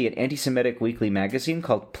 1920 an anti-Semitic weekly magazine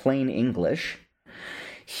called Plain English.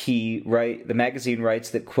 The magazine writes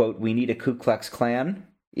that, quote, we need a Ku Klux Klan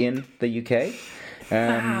in the UK.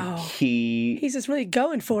 Wow. He's just really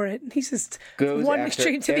going for it. He's just one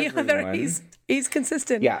extreme to the other. He's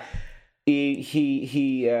consistent. Yeah.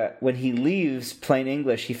 He when he leaves Plain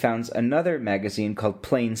English, he founds another magazine called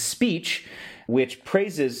Plain Speech, which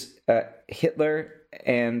praises Hitler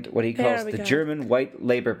and what he calls the German White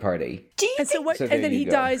Labor Party. And then he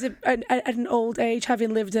dies at an old age,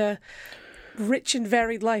 having lived a rich and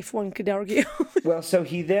varied life, one could argue. Well, so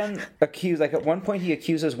he then at one point he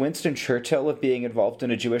accuses Winston Churchill of being involved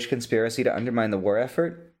in a Jewish conspiracy to undermine the war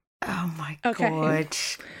effort. Oh my God.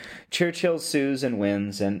 Churchill sues and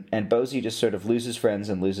wins, and Bosie just sort of loses friends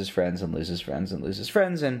and loses friends and loses friends and loses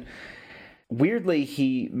friends, and weirdly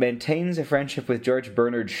he maintains a friendship with George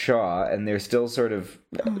Bernard Shaw, and they're still sort of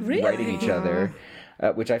writing each other,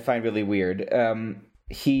 which I find really weird.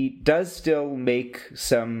 He does still make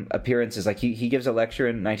some appearances. Like he gives a lecture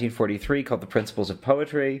in 1943 called The Principles of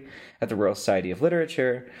Poetry at the Royal Society of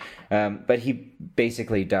Literature. But he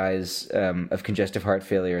basically dies of congestive heart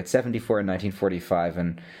failure at 74 in 1945.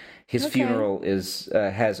 And his funeral has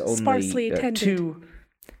only sparsely attended.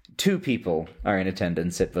 Two people are in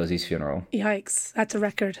attendance at Bosie's funeral. Yikes, that's a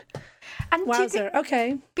record. And wowzer,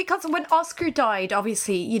 okay. Because when Oscar died,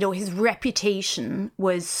 obviously, his reputation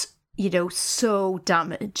was... so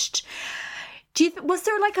damaged. Was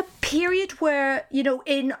there like a period where,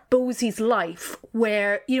 in Bosie's life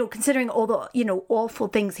where, considering all the, awful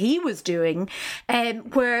things he was doing,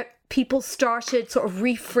 where people started sort of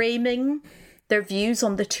reframing their views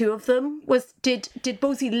on the two of them? Did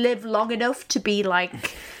Bosie live long enough to be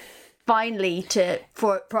like, finally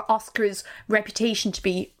for Oscar's reputation to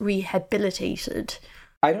be rehabilitated?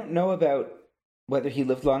 I don't know about whether he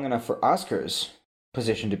lived long enough for Oscar's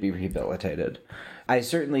position to be rehabilitated. I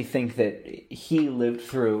certainly think that he lived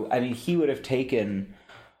through, I mean, he would have taken,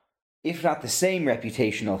 if not the same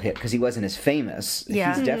reputational hit, because he wasn't as famous,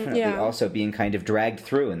 Yeah. he's definitely also being kind of dragged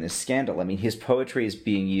through in this scandal. I mean, his poetry is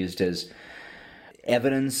being used as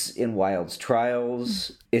evidence in Wilde's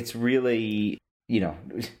trials. It's really, you know,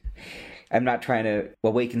 I'm not trying to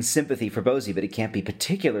awaken sympathy for Bosie, but it can't be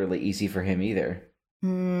particularly easy for him either.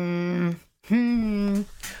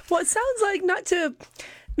 Well, it sounds like not to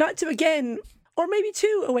again, or maybe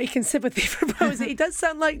to awaken sympathy for Bosie. It does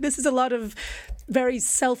sound like this is a lot of very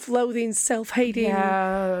self-loathing, self-hating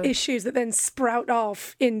issues that then sprout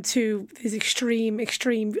off into these extreme.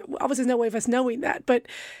 Obviously, there's no way of us knowing that, but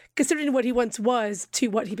considering what he once was to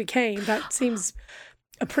what he became, that seems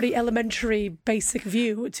a pretty elementary, basic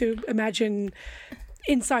view to imagine.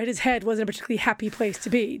 Inside his head wasn't a particularly happy place to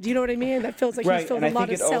be. Do you know what I mean? That feels like he's filled a lot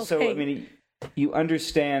of self-hate. Also, I mean, you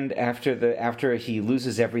understand after he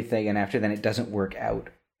loses everything and after then it doesn't work out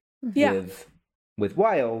with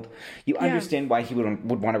Wilde, you understand why he would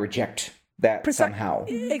want to reject that somehow.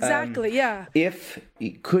 Exactly,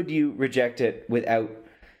 Could you reject it without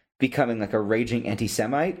becoming like a raging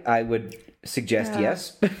anti-Semite? I would suggest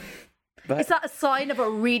yes. But, is that a sign of a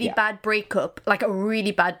really bad breakup? Like a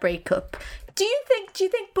really bad breakup? Do you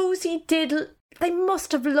think Bosie did? They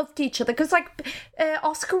must have loved each other because, like,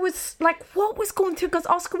 Oscar was like, what was going through? Because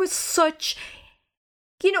Oscar was such,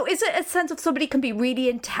 you know, is it a sense of somebody can be really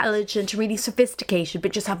intelligent, really sophisticated,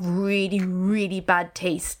 but just have really, really bad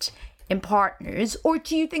taste in partners? Or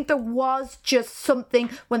do you think there was just something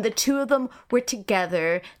when the two of them were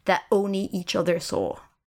together that only each other saw?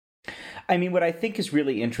 I mean, what I think is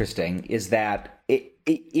really interesting is that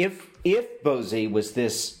if Bosie was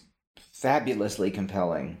this fabulously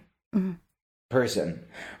compelling person,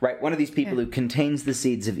 right? One of these people who contains the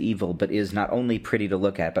seeds of evil, but is not only pretty to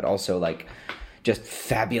look at, but also like just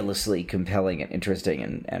fabulously compelling and interesting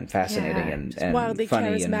and fascinating and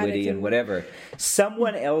funny and witty and whatever.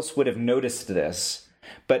 Someone else would have noticed this,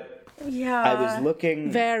 but I was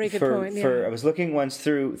looking very good point. I was looking once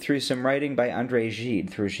through some writing by André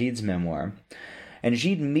Gide, through Gide's memoir, and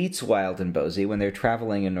Gide meets Wilde and Bosie when they're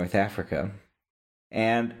traveling in North Africa,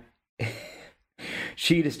 and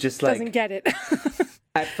Gide is just like, doesn't get it.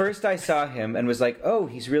 At first I saw him and was like, oh,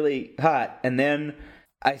 he's really hot, and then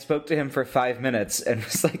I spoke to him for 5 minutes and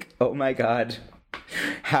was like, oh my god,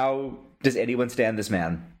 how does anyone stand this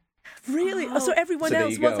man? Really? Oh, so everyone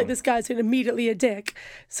else was like, this guy's immediately a dick.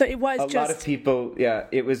 So it was a lot of people,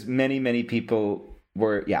 it was many people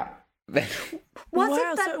were, it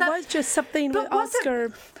was just something with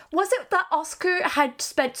Oscar. Was it that Oscar had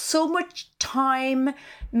spent so much time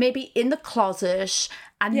maybe in the closet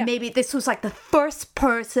and maybe this was like the first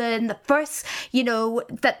person, that,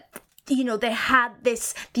 they had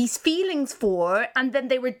these feelings for, and then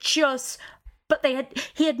they were just, but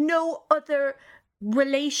he had no other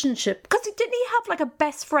relationship, because didn't he have like a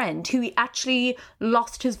best friend who he actually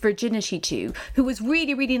lost his virginity to, who was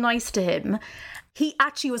really, really nice to him? He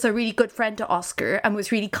actually was a really good friend to Oscar and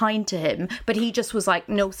was really kind to him, but he just was like,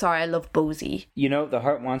 no, sorry, I love Bosie. The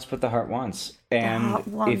heart wants what the heart wants. And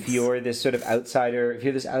if you're this sort of outsider, if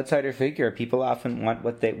you're this outsider figure, people often want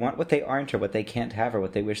what they aren't, or what they can't have, or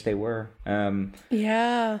what they wish they were.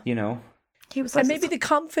 He was, and maybe the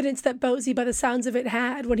confidence that Bosie, by the sounds of it,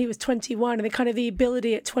 had when he was 21, and the kind of the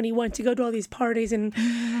ability at 21 to go to all these parties and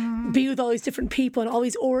be with all these different people and all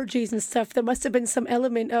these orgies and stuff. There must have been some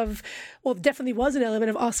element of, definitely was an element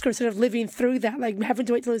of Oscar sort of living through that, like having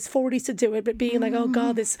to wait till his 40s to do it, but being like, oh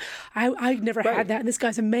God, I never had that, and this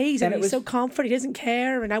guy's amazing. He's so confident, he doesn't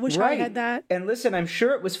care, and I wish I had that. And listen, I'm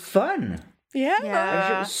sure it was fun. Yeah. I'm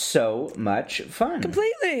sure it was so much fun.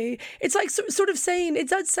 Completely. It's like sort of saying, it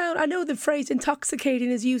does sound, I know the phrase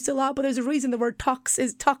intoxicating is used a lot, but there's a reason the word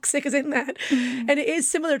toxic is in that. And it is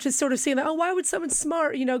similar to sort of saying, why would someone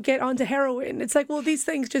smart, get onto heroin? It's like, well, these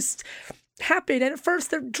things just happen, and at first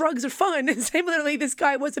the drugs are fun, and similarly this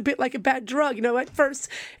guy was a bit like a bad drug. At first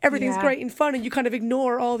everything's great and fun and you kind of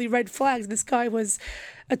ignore all the red flags. This guy was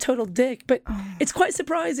a total dick, but it's quite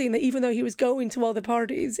surprising that even though he was going to all the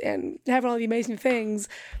parties and having all the amazing things,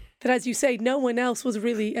 that, as you say, no one else was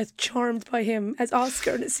really as charmed by him as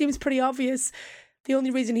Oscar. And it seems pretty obvious the only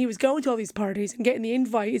reason he was going to all these parties and getting the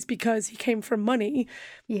invite is because he came from money,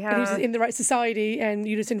 and he was in the right society, and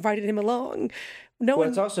you just invited him along.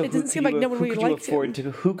 It doesn't seem like no one really liked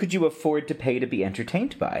him. Who could you afford to pay to be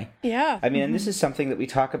entertained by? Yeah. I mean, and this is something that we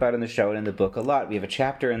talk about in the show and in the book a lot. We have a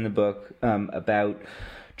chapter in the book about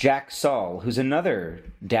Jack Saul, who's another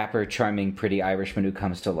dapper, charming, pretty Irishman who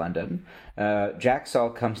comes to London. Jack Saul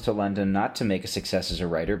comes to London not to make a success as a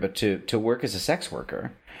writer, but to work as a sex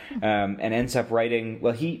worker. And ends up writing,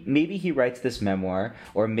 well, maybe he writes this memoir,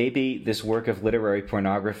 or maybe this work of literary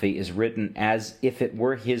pornography is written as if it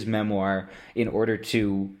were his memoir in order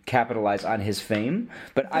to capitalize on his fame.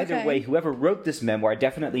 But either way, whoever wrote this memoir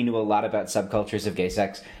definitely knew a lot about subcultures of gay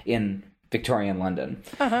sex in Victorian London.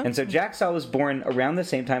 And so Jack Saul was born around the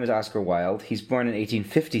same time as Oscar Wilde. He's born in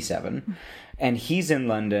 1857, and he's in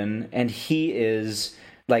London, and he is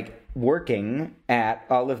like working at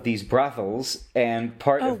all of these brothels and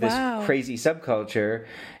part of this crazy subculture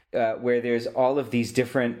where there's all of these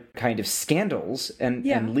different kind of scandals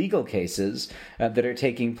and legal cases that are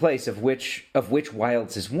taking place, of which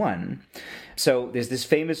Wilde's is one. So there's this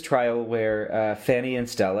famous trial where Fanny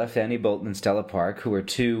Bolton and Stella Park, who are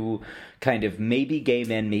two kind of maybe gay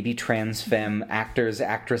men, maybe trans femme actors,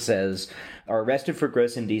 actresses, are arrested for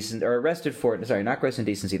gross indecency, they're arrested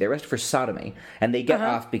for sodomy. And they get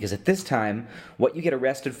off because at this time, what you get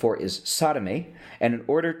arrested for is sodomy. And in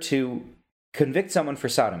order to convict someone for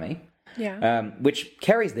sodomy, which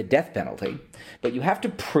carries the death penalty, but you have to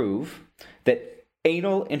prove that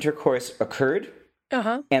anal intercourse occurred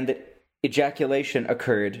and that ejaculation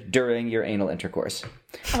occurred during your anal intercourse.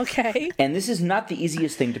 Okay. And this is not the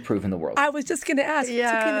easiest thing to prove in the world. I was just going to ask,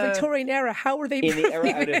 particularly in the Victorian era, how were they proving in the era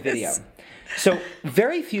out of video? So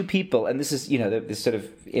very few people, and this is, this sort of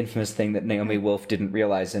infamous thing that Naomi Wolf didn't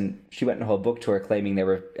realize, and she went on a whole book tour claiming there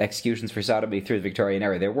were executions for sodomy through the Victorian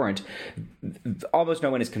era. There weren't. Almost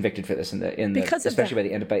no one is convicted for this especially by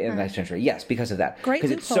the end of the 19th century. Yes, because of that. Great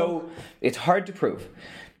loophole. It's hard to prove.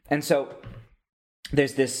 And so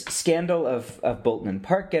there's this scandal of Bolton and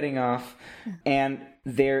Park getting off, and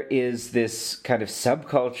there is this kind of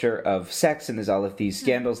subculture of sex, and there's all of these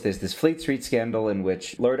scandals. There's this Fleet Street scandal in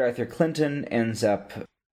which Lord Arthur Clinton ends up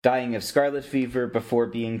dying of scarlet fever before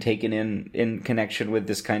being taken in connection with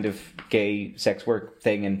this kind of gay sex work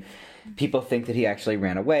thing, and people think that he actually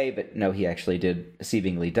ran away, but no, he actually did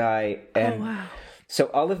seemingly die. And so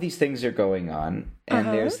all of these things are going on, and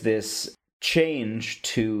there's this change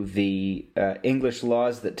to the English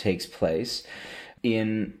laws that takes place.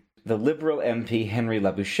 In the Liberal MP Henry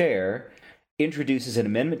Labouchere introduces an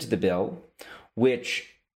amendment to the bill which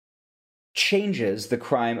changes the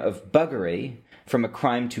crime of buggery from a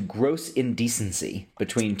crime to gross indecency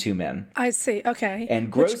between two men. I see, okay.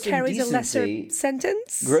 And gross which carries indecency, a lesser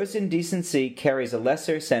sentence? Gross indecency carries a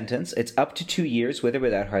lesser sentence. It's up to 2 years with or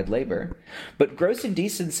without hard labor. But gross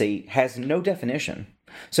indecency has no definition.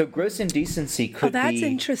 So gross indecency could be... Oh, that's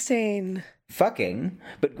interesting. Fucking,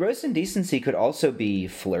 but gross indecency could also be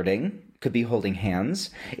flirting, could be holding hands,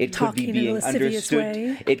 it Talking could be being understood,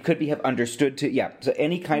 way. It could be have understood to, so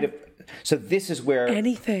any kind of, so this is where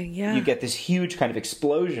anything, you get this huge kind of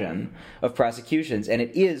explosion of prosecutions, and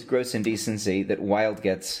it is gross indecency that Wilde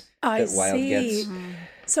gets.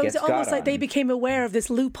 So it's almost like they became aware of this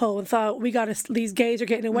loophole and thought, these gays are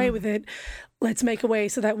getting away with it. Let's make a way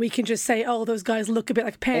so that we can just say, oh, those guys look a bit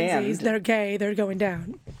like pansies. They're gay. They're going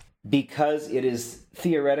down. Because it is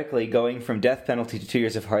theoretically going from death penalty to 2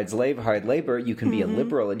 years of hard labor, you can be a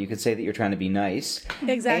liberal and you can say that you're trying to be nice.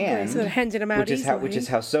 Exactly. And, so they're handing them out which is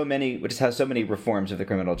how so many reforms of the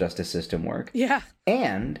criminal justice system work. Yeah.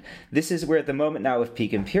 And this is where at the moment now of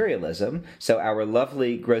peak imperialism, so our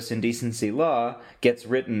lovely gross indecency law gets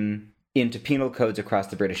written into penal codes across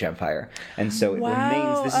the British Empire. And so it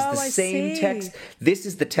remains, this is the same text. This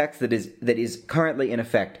is the text that is currently in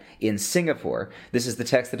effect in Singapore. This is the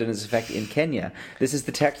text that is in effect in Kenya. This is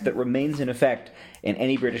the text that remains in effect in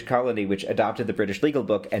any British colony which adopted the British legal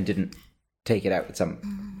book and didn't take it out at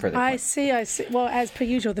some further point. I see. Well, as per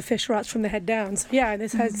usual, the fish rots from the head down. So yeah,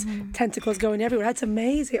 this has tentacles going everywhere. That's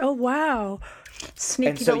amazing. Oh, wow. Sneaky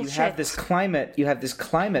and so you have this climate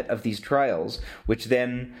of these trials, which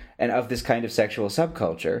then, and of this kind of sexual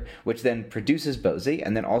subculture, which then produces Bosie,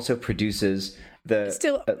 and then also produces the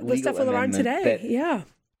the stuff all around today.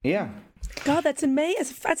 Yeah. God, that's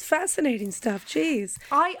amazing. That's fascinating stuff. Jeez.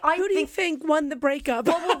 Who do you think won the breakup?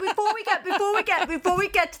 Well, before we get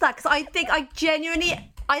to that, because I think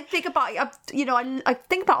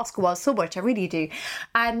about Oscar Wilde so much. I really do.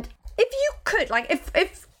 And if you could,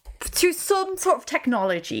 if through some sort of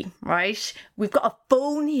technology, right? We've got a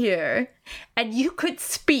phone here, and you could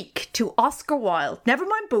speak to Oscar Wilde. Never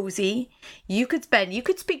mind Bosie. You could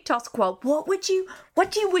speak to Oscar Wilde. What do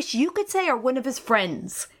you wish you could say, or one of his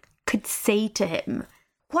friends could say to him?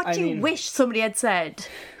 What do you wish somebody had said?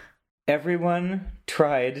 Everyone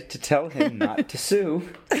tried to tell him not to sue.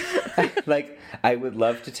 I would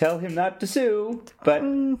love to tell him not to sue, but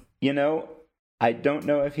I don't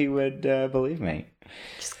know if he would believe me.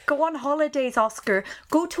 Just go on holidays, Oscar.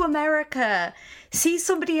 Go to America. See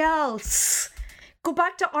somebody else. Go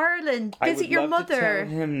back to Ireland. Visit your mother. I would love to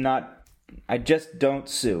tell him not. I just don't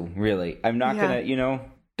sue, really. I'm not going to,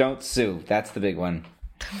 don't sue. That's the big one.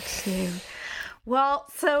 Don't sue. Well,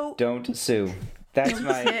 so... Don't sue. That's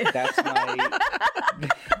my...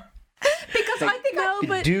 Because I think... No,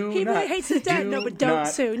 but he really hates his dad. No, but don't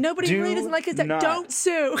sue. Nobody really doesn't like his dad. Don't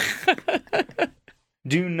sue.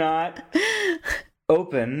 Do not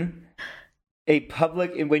open a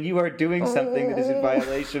public... When you are doing something that is in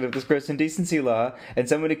violation of this gross indecency law and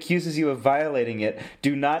someone accuses you of violating it,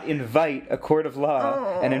 do not invite a court of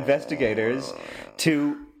law and investigators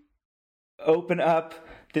to open up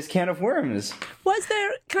this can of worms. Was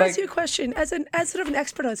there... Can I ask you a question? As sort of an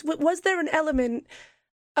expert on this, was there an element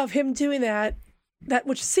of him doing that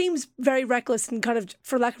which seems very reckless and kind of,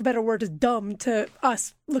 for lack of a better word, is dumb to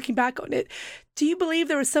us looking back on it? Do you believe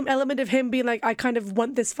there was some element of him being like, I kind of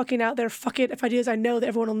want this fucking out there, fuck it, if I do this I know that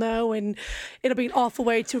everyone will know and it'll be an awful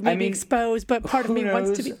way to maybe expose, but part of me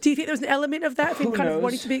wants to be... Do you think there was an element of that, of him kind of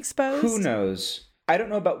wanting to be exposed? Who knows? I don't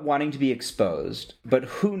know about wanting to be exposed, but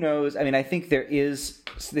who knows? I mean, I think this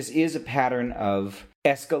is a pattern of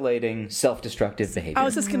escalating self-destructive behavior. I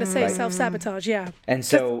was just going to say self-sabotage, yeah. And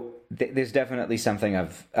so there's definitely something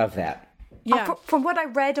of that. Yeah. From what I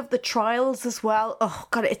read of the trials as well, oh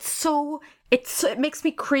God, it makes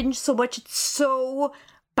me cringe so much. It's so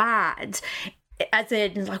bad. As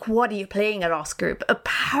in, like, what are you playing at, Oscar? But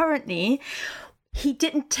apparently he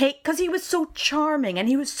didn't take, because he was so charming and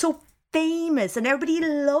he was so famous and everybody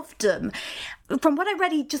loved him. From what I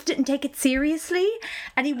read, he just didn't take it seriously,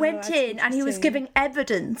 and he went in and he was giving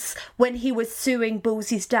evidence when he was suing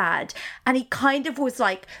Bosie's dad, and he kind of was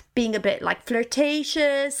like being a bit like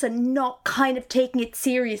flirtatious and not kind of taking it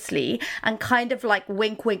seriously and kind of like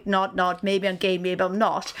wink wink nod nod, maybe I'm gay, maybe I'm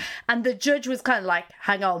not, and the judge was kind of like,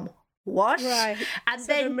 hang on, what? Right. And so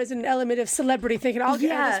then there was an element of celebrity thinking, I'll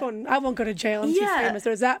get out of this one. I won't go to jail. I'm too famous.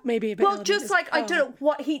 There's that maybe a bit. Well, just like, I don't know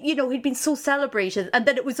what he'd been so celebrated. And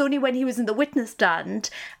then it was only when he was in the witness stand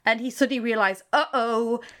and he suddenly realised,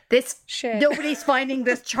 this shit. Nobody's finding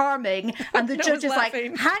this charming. And the judge is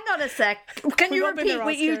laughing. like, hang on a sec. Can you repeat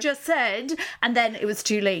what you just said? And then it was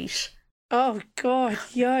too late. Oh, God.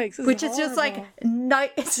 Yikes. Which is just like,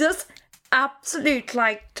 it's just absolute,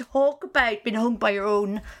 like, talk about being hung by your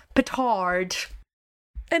own petard.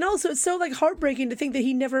 And also, it's so like heartbreaking to think that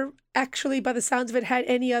he never actually, by the sounds of it, had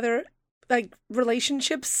any other like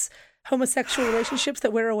relationships, homosexual relationships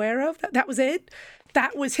that we're aware of. That was it.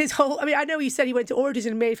 That was his whole... I mean, I know he said he went to orgies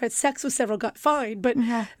and may have had sex with several, got fine, but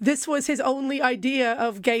this was his only idea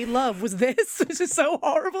of gay love, was this. This is so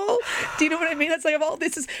horrible. Do you know what I mean? That's like, of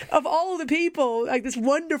all the people, like this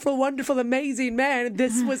wonderful, wonderful, amazing man,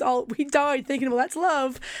 this was all... He died thinking, well, that's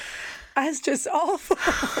love. That's just awful.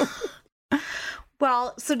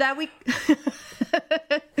 Well, so now we...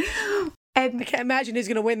 I can't imagine who's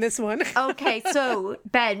going to win this one. Okay, so,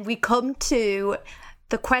 Ben, we come to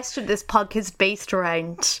the question this podcast is based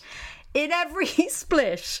around. In every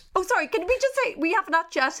split... Oh, sorry, can we just say... We haven't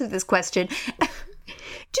actually asked you this question. Do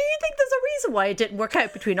you think there's a reason why it didn't work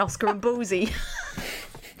out between Oscar and Bosie?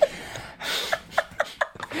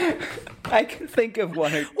 I can think of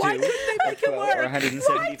one or two. Why couldn't they make it work? Or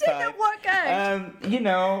 175. Why didn't it work out?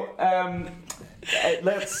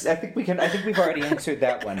 I think we've already answered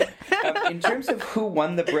that one. In terms of who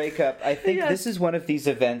won the breakup, I think this is one of these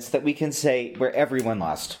events that we can say where everyone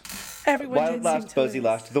lost. Wilde lost, Bosie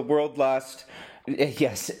lost, the world lost.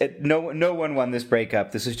 Yes, no one won this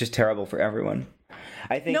breakup. This is just terrible for everyone.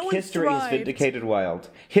 I think history has vindicated Wilde.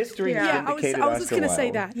 History has vindicated Oscar Wilde. I was just going to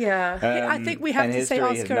say that. Yeah. I think we have to say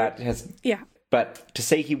Oscar. But to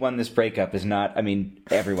say he won this breakup is not, I mean,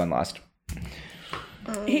 everyone lost.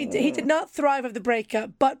 He did not thrive of the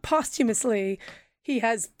breakup, but posthumously he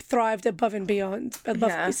has thrived above and beyond.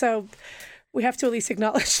 So we have to at least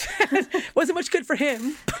acknowledge that. Wasn't much good for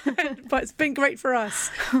him, but it's been great for us.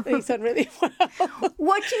 He's done really well.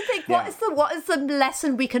 What do you think? What is the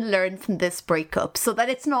lesson we can learn from this breakup so that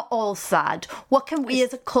it's not all sad? What can we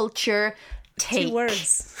as a culture take? 2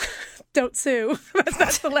 words. Don't sue.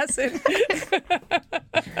 That's the lesson.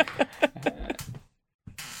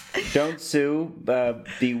 Don't sue.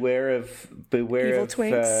 Beware of evil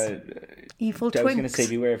twinks. Evil twinks. I was going to say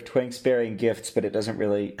beware of twinks bearing gifts, but it doesn't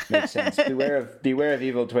really make sense. beware of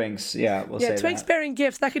evil twinks. Yeah, we'll say twinks that. bearing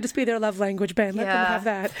gifts. That could just be their love language, Ben. Let them have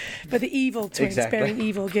that. But the evil twinks bearing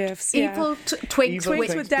evil gifts. Yeah. Evil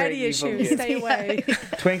twinks with daddy issues. Stay away.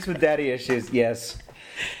 Twinks with daddy issues. Yes.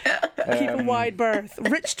 Keep a wide berth.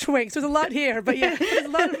 Rich twinks. There's a lot here, but yeah, there's a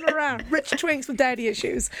lot of them around. Rich twinks with daddy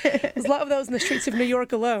issues. There's a lot of those in the streets of New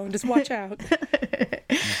York alone. Just watch out.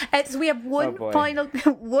 So we have one final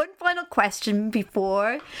question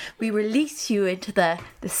before we release you into the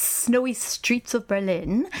snowy streets of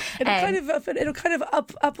Berlin. It'll kind of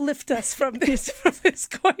uplift us from this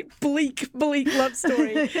quite bleak love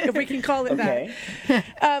story, if we can call it that.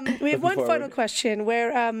 We have one final question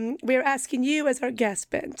where we're asking you as our guest,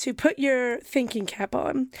 Ben, to put your thinking cap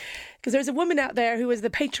on. Because there's a woman out there who is the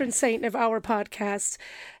patron saint of our podcast.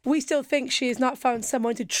 We still think she has not found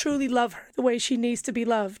someone to truly love her the way she needs to be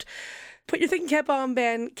loved. Put your thinking cap on,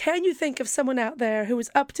 Ben. Can you think of someone out there who is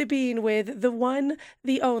up to being with the one,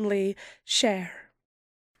 the only, Cher?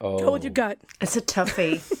 Go with your gut. It's a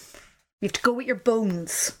toughie. You have to go with your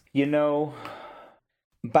bones. You know,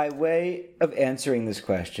 by way of answering this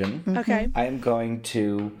question, okay, I am going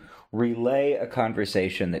to relay a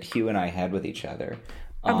conversation that Hugh and I had with each other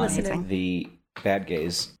on the Bad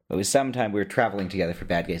Gays. It was sometime we were traveling together for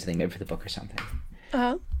Bad Gays, I think maybe for the book or something.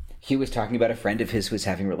 Uh-huh. Hugh was talking about a friend of his who was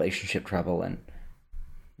having relationship trouble and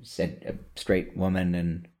said a straight woman,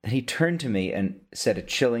 and then he turned to me and said a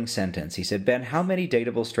chilling sentence. He said, "Ben, how many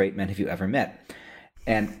dateable straight men have you ever met?"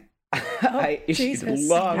 And I issued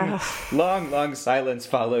long silence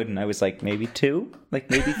followed, and I was like, maybe 2, like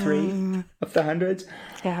maybe 3 of the hundreds.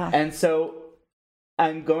 Yeah. And so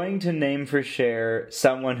I'm going to name for Cher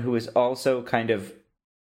someone who is also kind of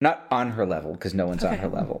not on her level, because no one's on her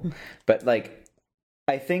level, but like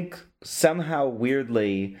I think somehow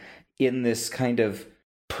weirdly in this kind of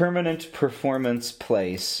permanent performance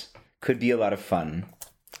place could be a lot of fun.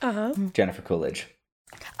 Jennifer Coolidge.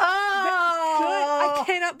 I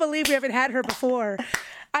cannot believe we haven't had her before.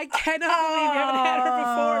 I cannot believe we haven't had her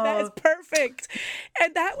before. That is perfect.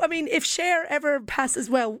 And that, I mean, if Cher ever passes,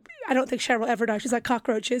 well, I don't think Cher will ever die. She's like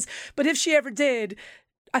cockroaches. But if she ever did,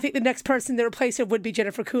 I think the next person to replace her would be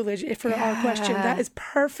Jennifer Coolidge, if for our question. That is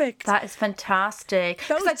perfect. That is fantastic.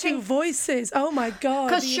 Those two voices, oh my God.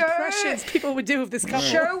 The impressions people would do of this couple.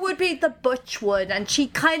 Cher would be the butch one, and she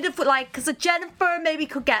kind of would like, because Jennifer maybe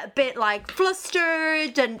could get a bit like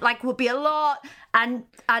flustered and like would be a lot, and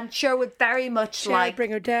Cher would very much like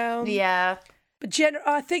bring her down. Yeah. But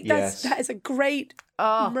I think that is a great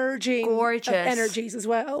merging of energies as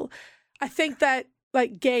well. I think that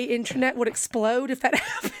like gay internet would explode if that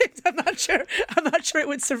happened. I'm not sure it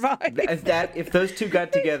would survive. If those two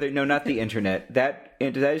got together, no, not the internet.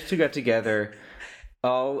 Those two got together,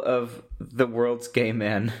 all of the world's gay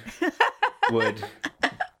men would.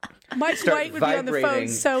 Mike White would be on the phone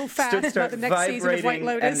so fast about the next season of White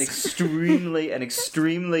Lotus. An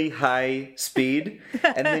extremely high speed,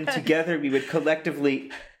 and then together we would collectively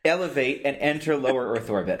elevate and enter lower Earth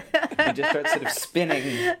orbit and just start sort of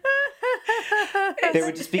spinning. There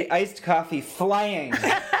would just be iced coffee flying.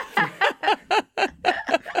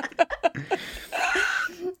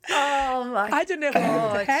 Oh my! I don't know if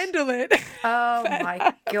I could handle it. Oh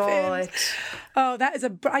my God! Oh,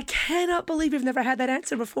 I cannot believe we've never had that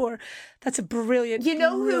answer before. That's a brilliant. You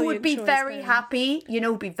know who would be choice, very happy? You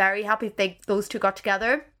know who'd be very happy if those two got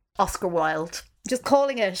together? Oscar Wilde. Just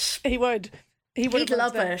calling it. He would. He'd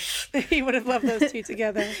love it. He would have loved those two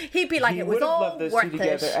together. He'd be like, it was all worth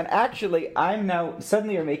it. And actually,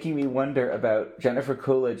 suddenly you're making me wonder about Jennifer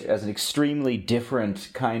Coolidge as an extremely different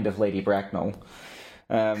kind of Lady Bracknell.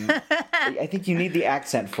 I think you need the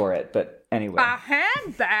accent for it, but anyway. A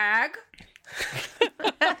handbag?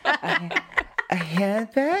 A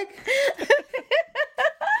handbag?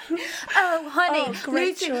 Oh, honey,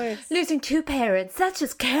 great choice. Losing 2 parents, that's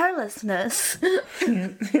just carelessness.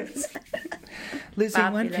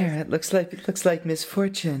 Losing one parent looks like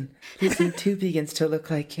misfortune. Losing 2 begins to look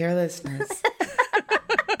like carelessness.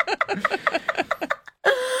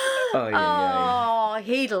 Oh,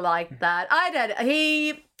 he'd like that.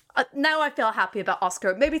 Now I feel happy about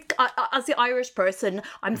Oscar. Maybe as the Irish person,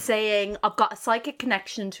 I'm saying I've got a psychic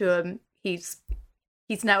connection to him. He's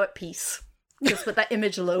now at peace. Just with that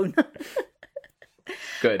image alone.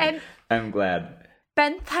 Good. I'm glad.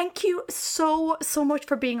 Ben, thank you so much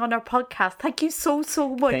for being on our podcast. Thank you so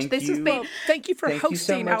much. Thank you for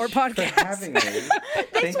hosting our podcast. For having me.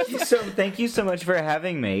 Thank you so much for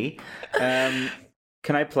having me.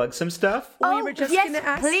 Can I plug some stuff? We were just going to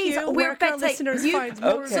ask you where can our listeners find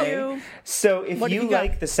more of you. So if you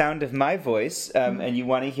like the sound of my voice and you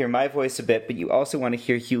want to hear my voice a bit, but you also want to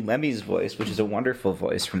hear Hugh Lemmy's voice, which is a wonderful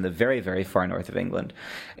voice from the very, very far north of England,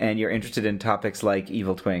 and you're interested in topics like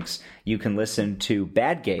evil twinks, you can listen to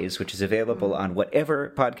Bad Gays, which is available on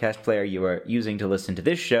whatever podcast player you are using to listen to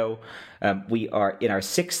this show. We are in our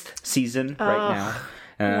 6th season right now.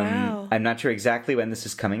 Wow. I'm not sure exactly when this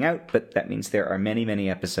is coming out, but that means there are many, many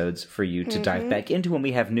episodes for you to dive back into, and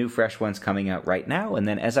we have new fresh ones coming out right now. And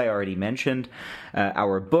then, as I already mentioned,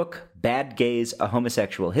 our book, Bad Gays, A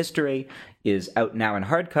Homosexual History, is out now in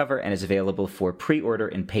hardcover and is available for pre-order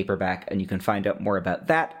in paperback. And you can find out more about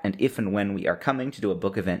that and if and when we are coming to do a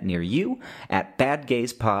book event near you at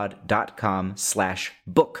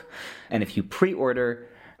badgayspod.com/book. And if you pre-order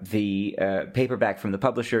the paperback from the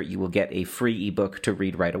publisher, you will get a free ebook to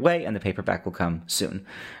read right away, and the paperback will come soon.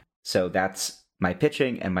 So that's my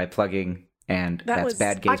pitching and my plugging, and that's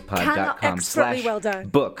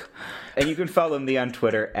badgayspod.com/book. And you can follow me on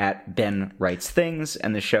Twitter at Ben Writes Things,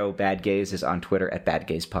 and the show Bad Gays is on Twitter at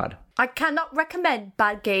badgayspod. I cannot recommend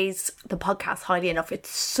Bad Gays, the podcast, highly enough. It's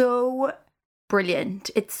so brilliant.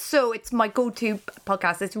 It's my go-to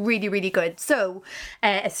podcast. It's really, really good. So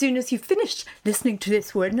as soon as you've finished listening to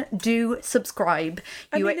this one, do subscribe.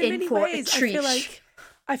 You are in for a treat.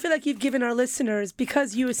 I feel like you've given our listeners,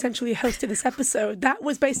 because you essentially hosted this episode, that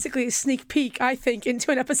was basically a sneak peek, I think, into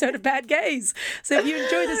an episode of Bad Gays. So if you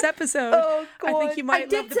enjoyed this episode, I think you might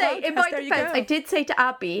love the podcast. In my defense, I did say to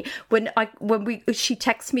Abby, when she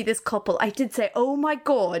texted me this couple, I did say, oh my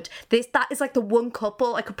God, that is like the one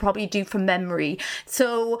couple I could probably do from memory.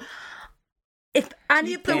 So if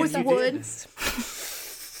any of those ones,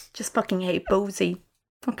 just fucking hate Bosie.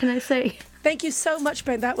 What can I say? Thank you so much,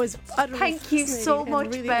 Ben. That was utterly Thank you so much,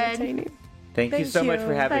 really Ben. Thank you so much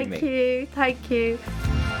for having me. Thank you.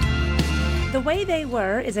 The Way They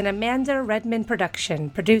Were is an Amanda Redman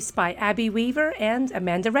production, produced by Abby Weaver and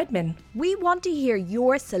Amanda Redman. We want to hear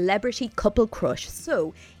your celebrity couple crush,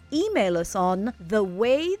 so email us on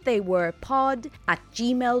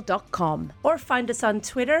thewaytheywerepod@gmail.com. Or find us on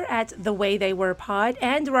Twitter at thewaytheywerepod,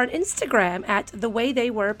 and we're on Instagram at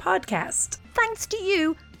thewaytheywerepodcast. Thanks to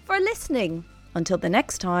you for listening. Until the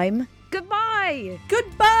next time, goodbye.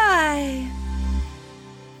 Goodbye.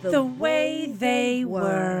 The Way They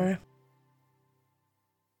Were.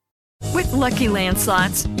 With Lucky Land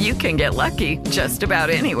Slots, you can get lucky just about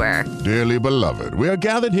anywhere. Dearly beloved, we are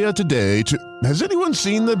gathered here today to... Has anyone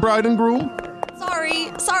seen the bride and groom?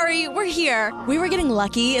 Sorry, we're here. We were getting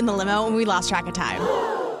lucky in the limo and we lost track of time.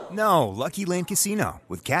 No, Lucky Land Casino,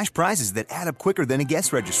 with cash prizes that add up quicker than a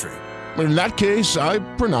guest registry. In that case, I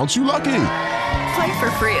pronounce you lucky. Play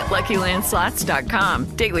for free at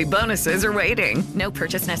LuckyLandSlots.com. Daily bonuses are waiting. No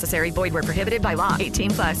purchase necessary. Void where prohibited by law.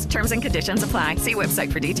 18+. Terms and conditions apply. See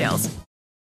website for details.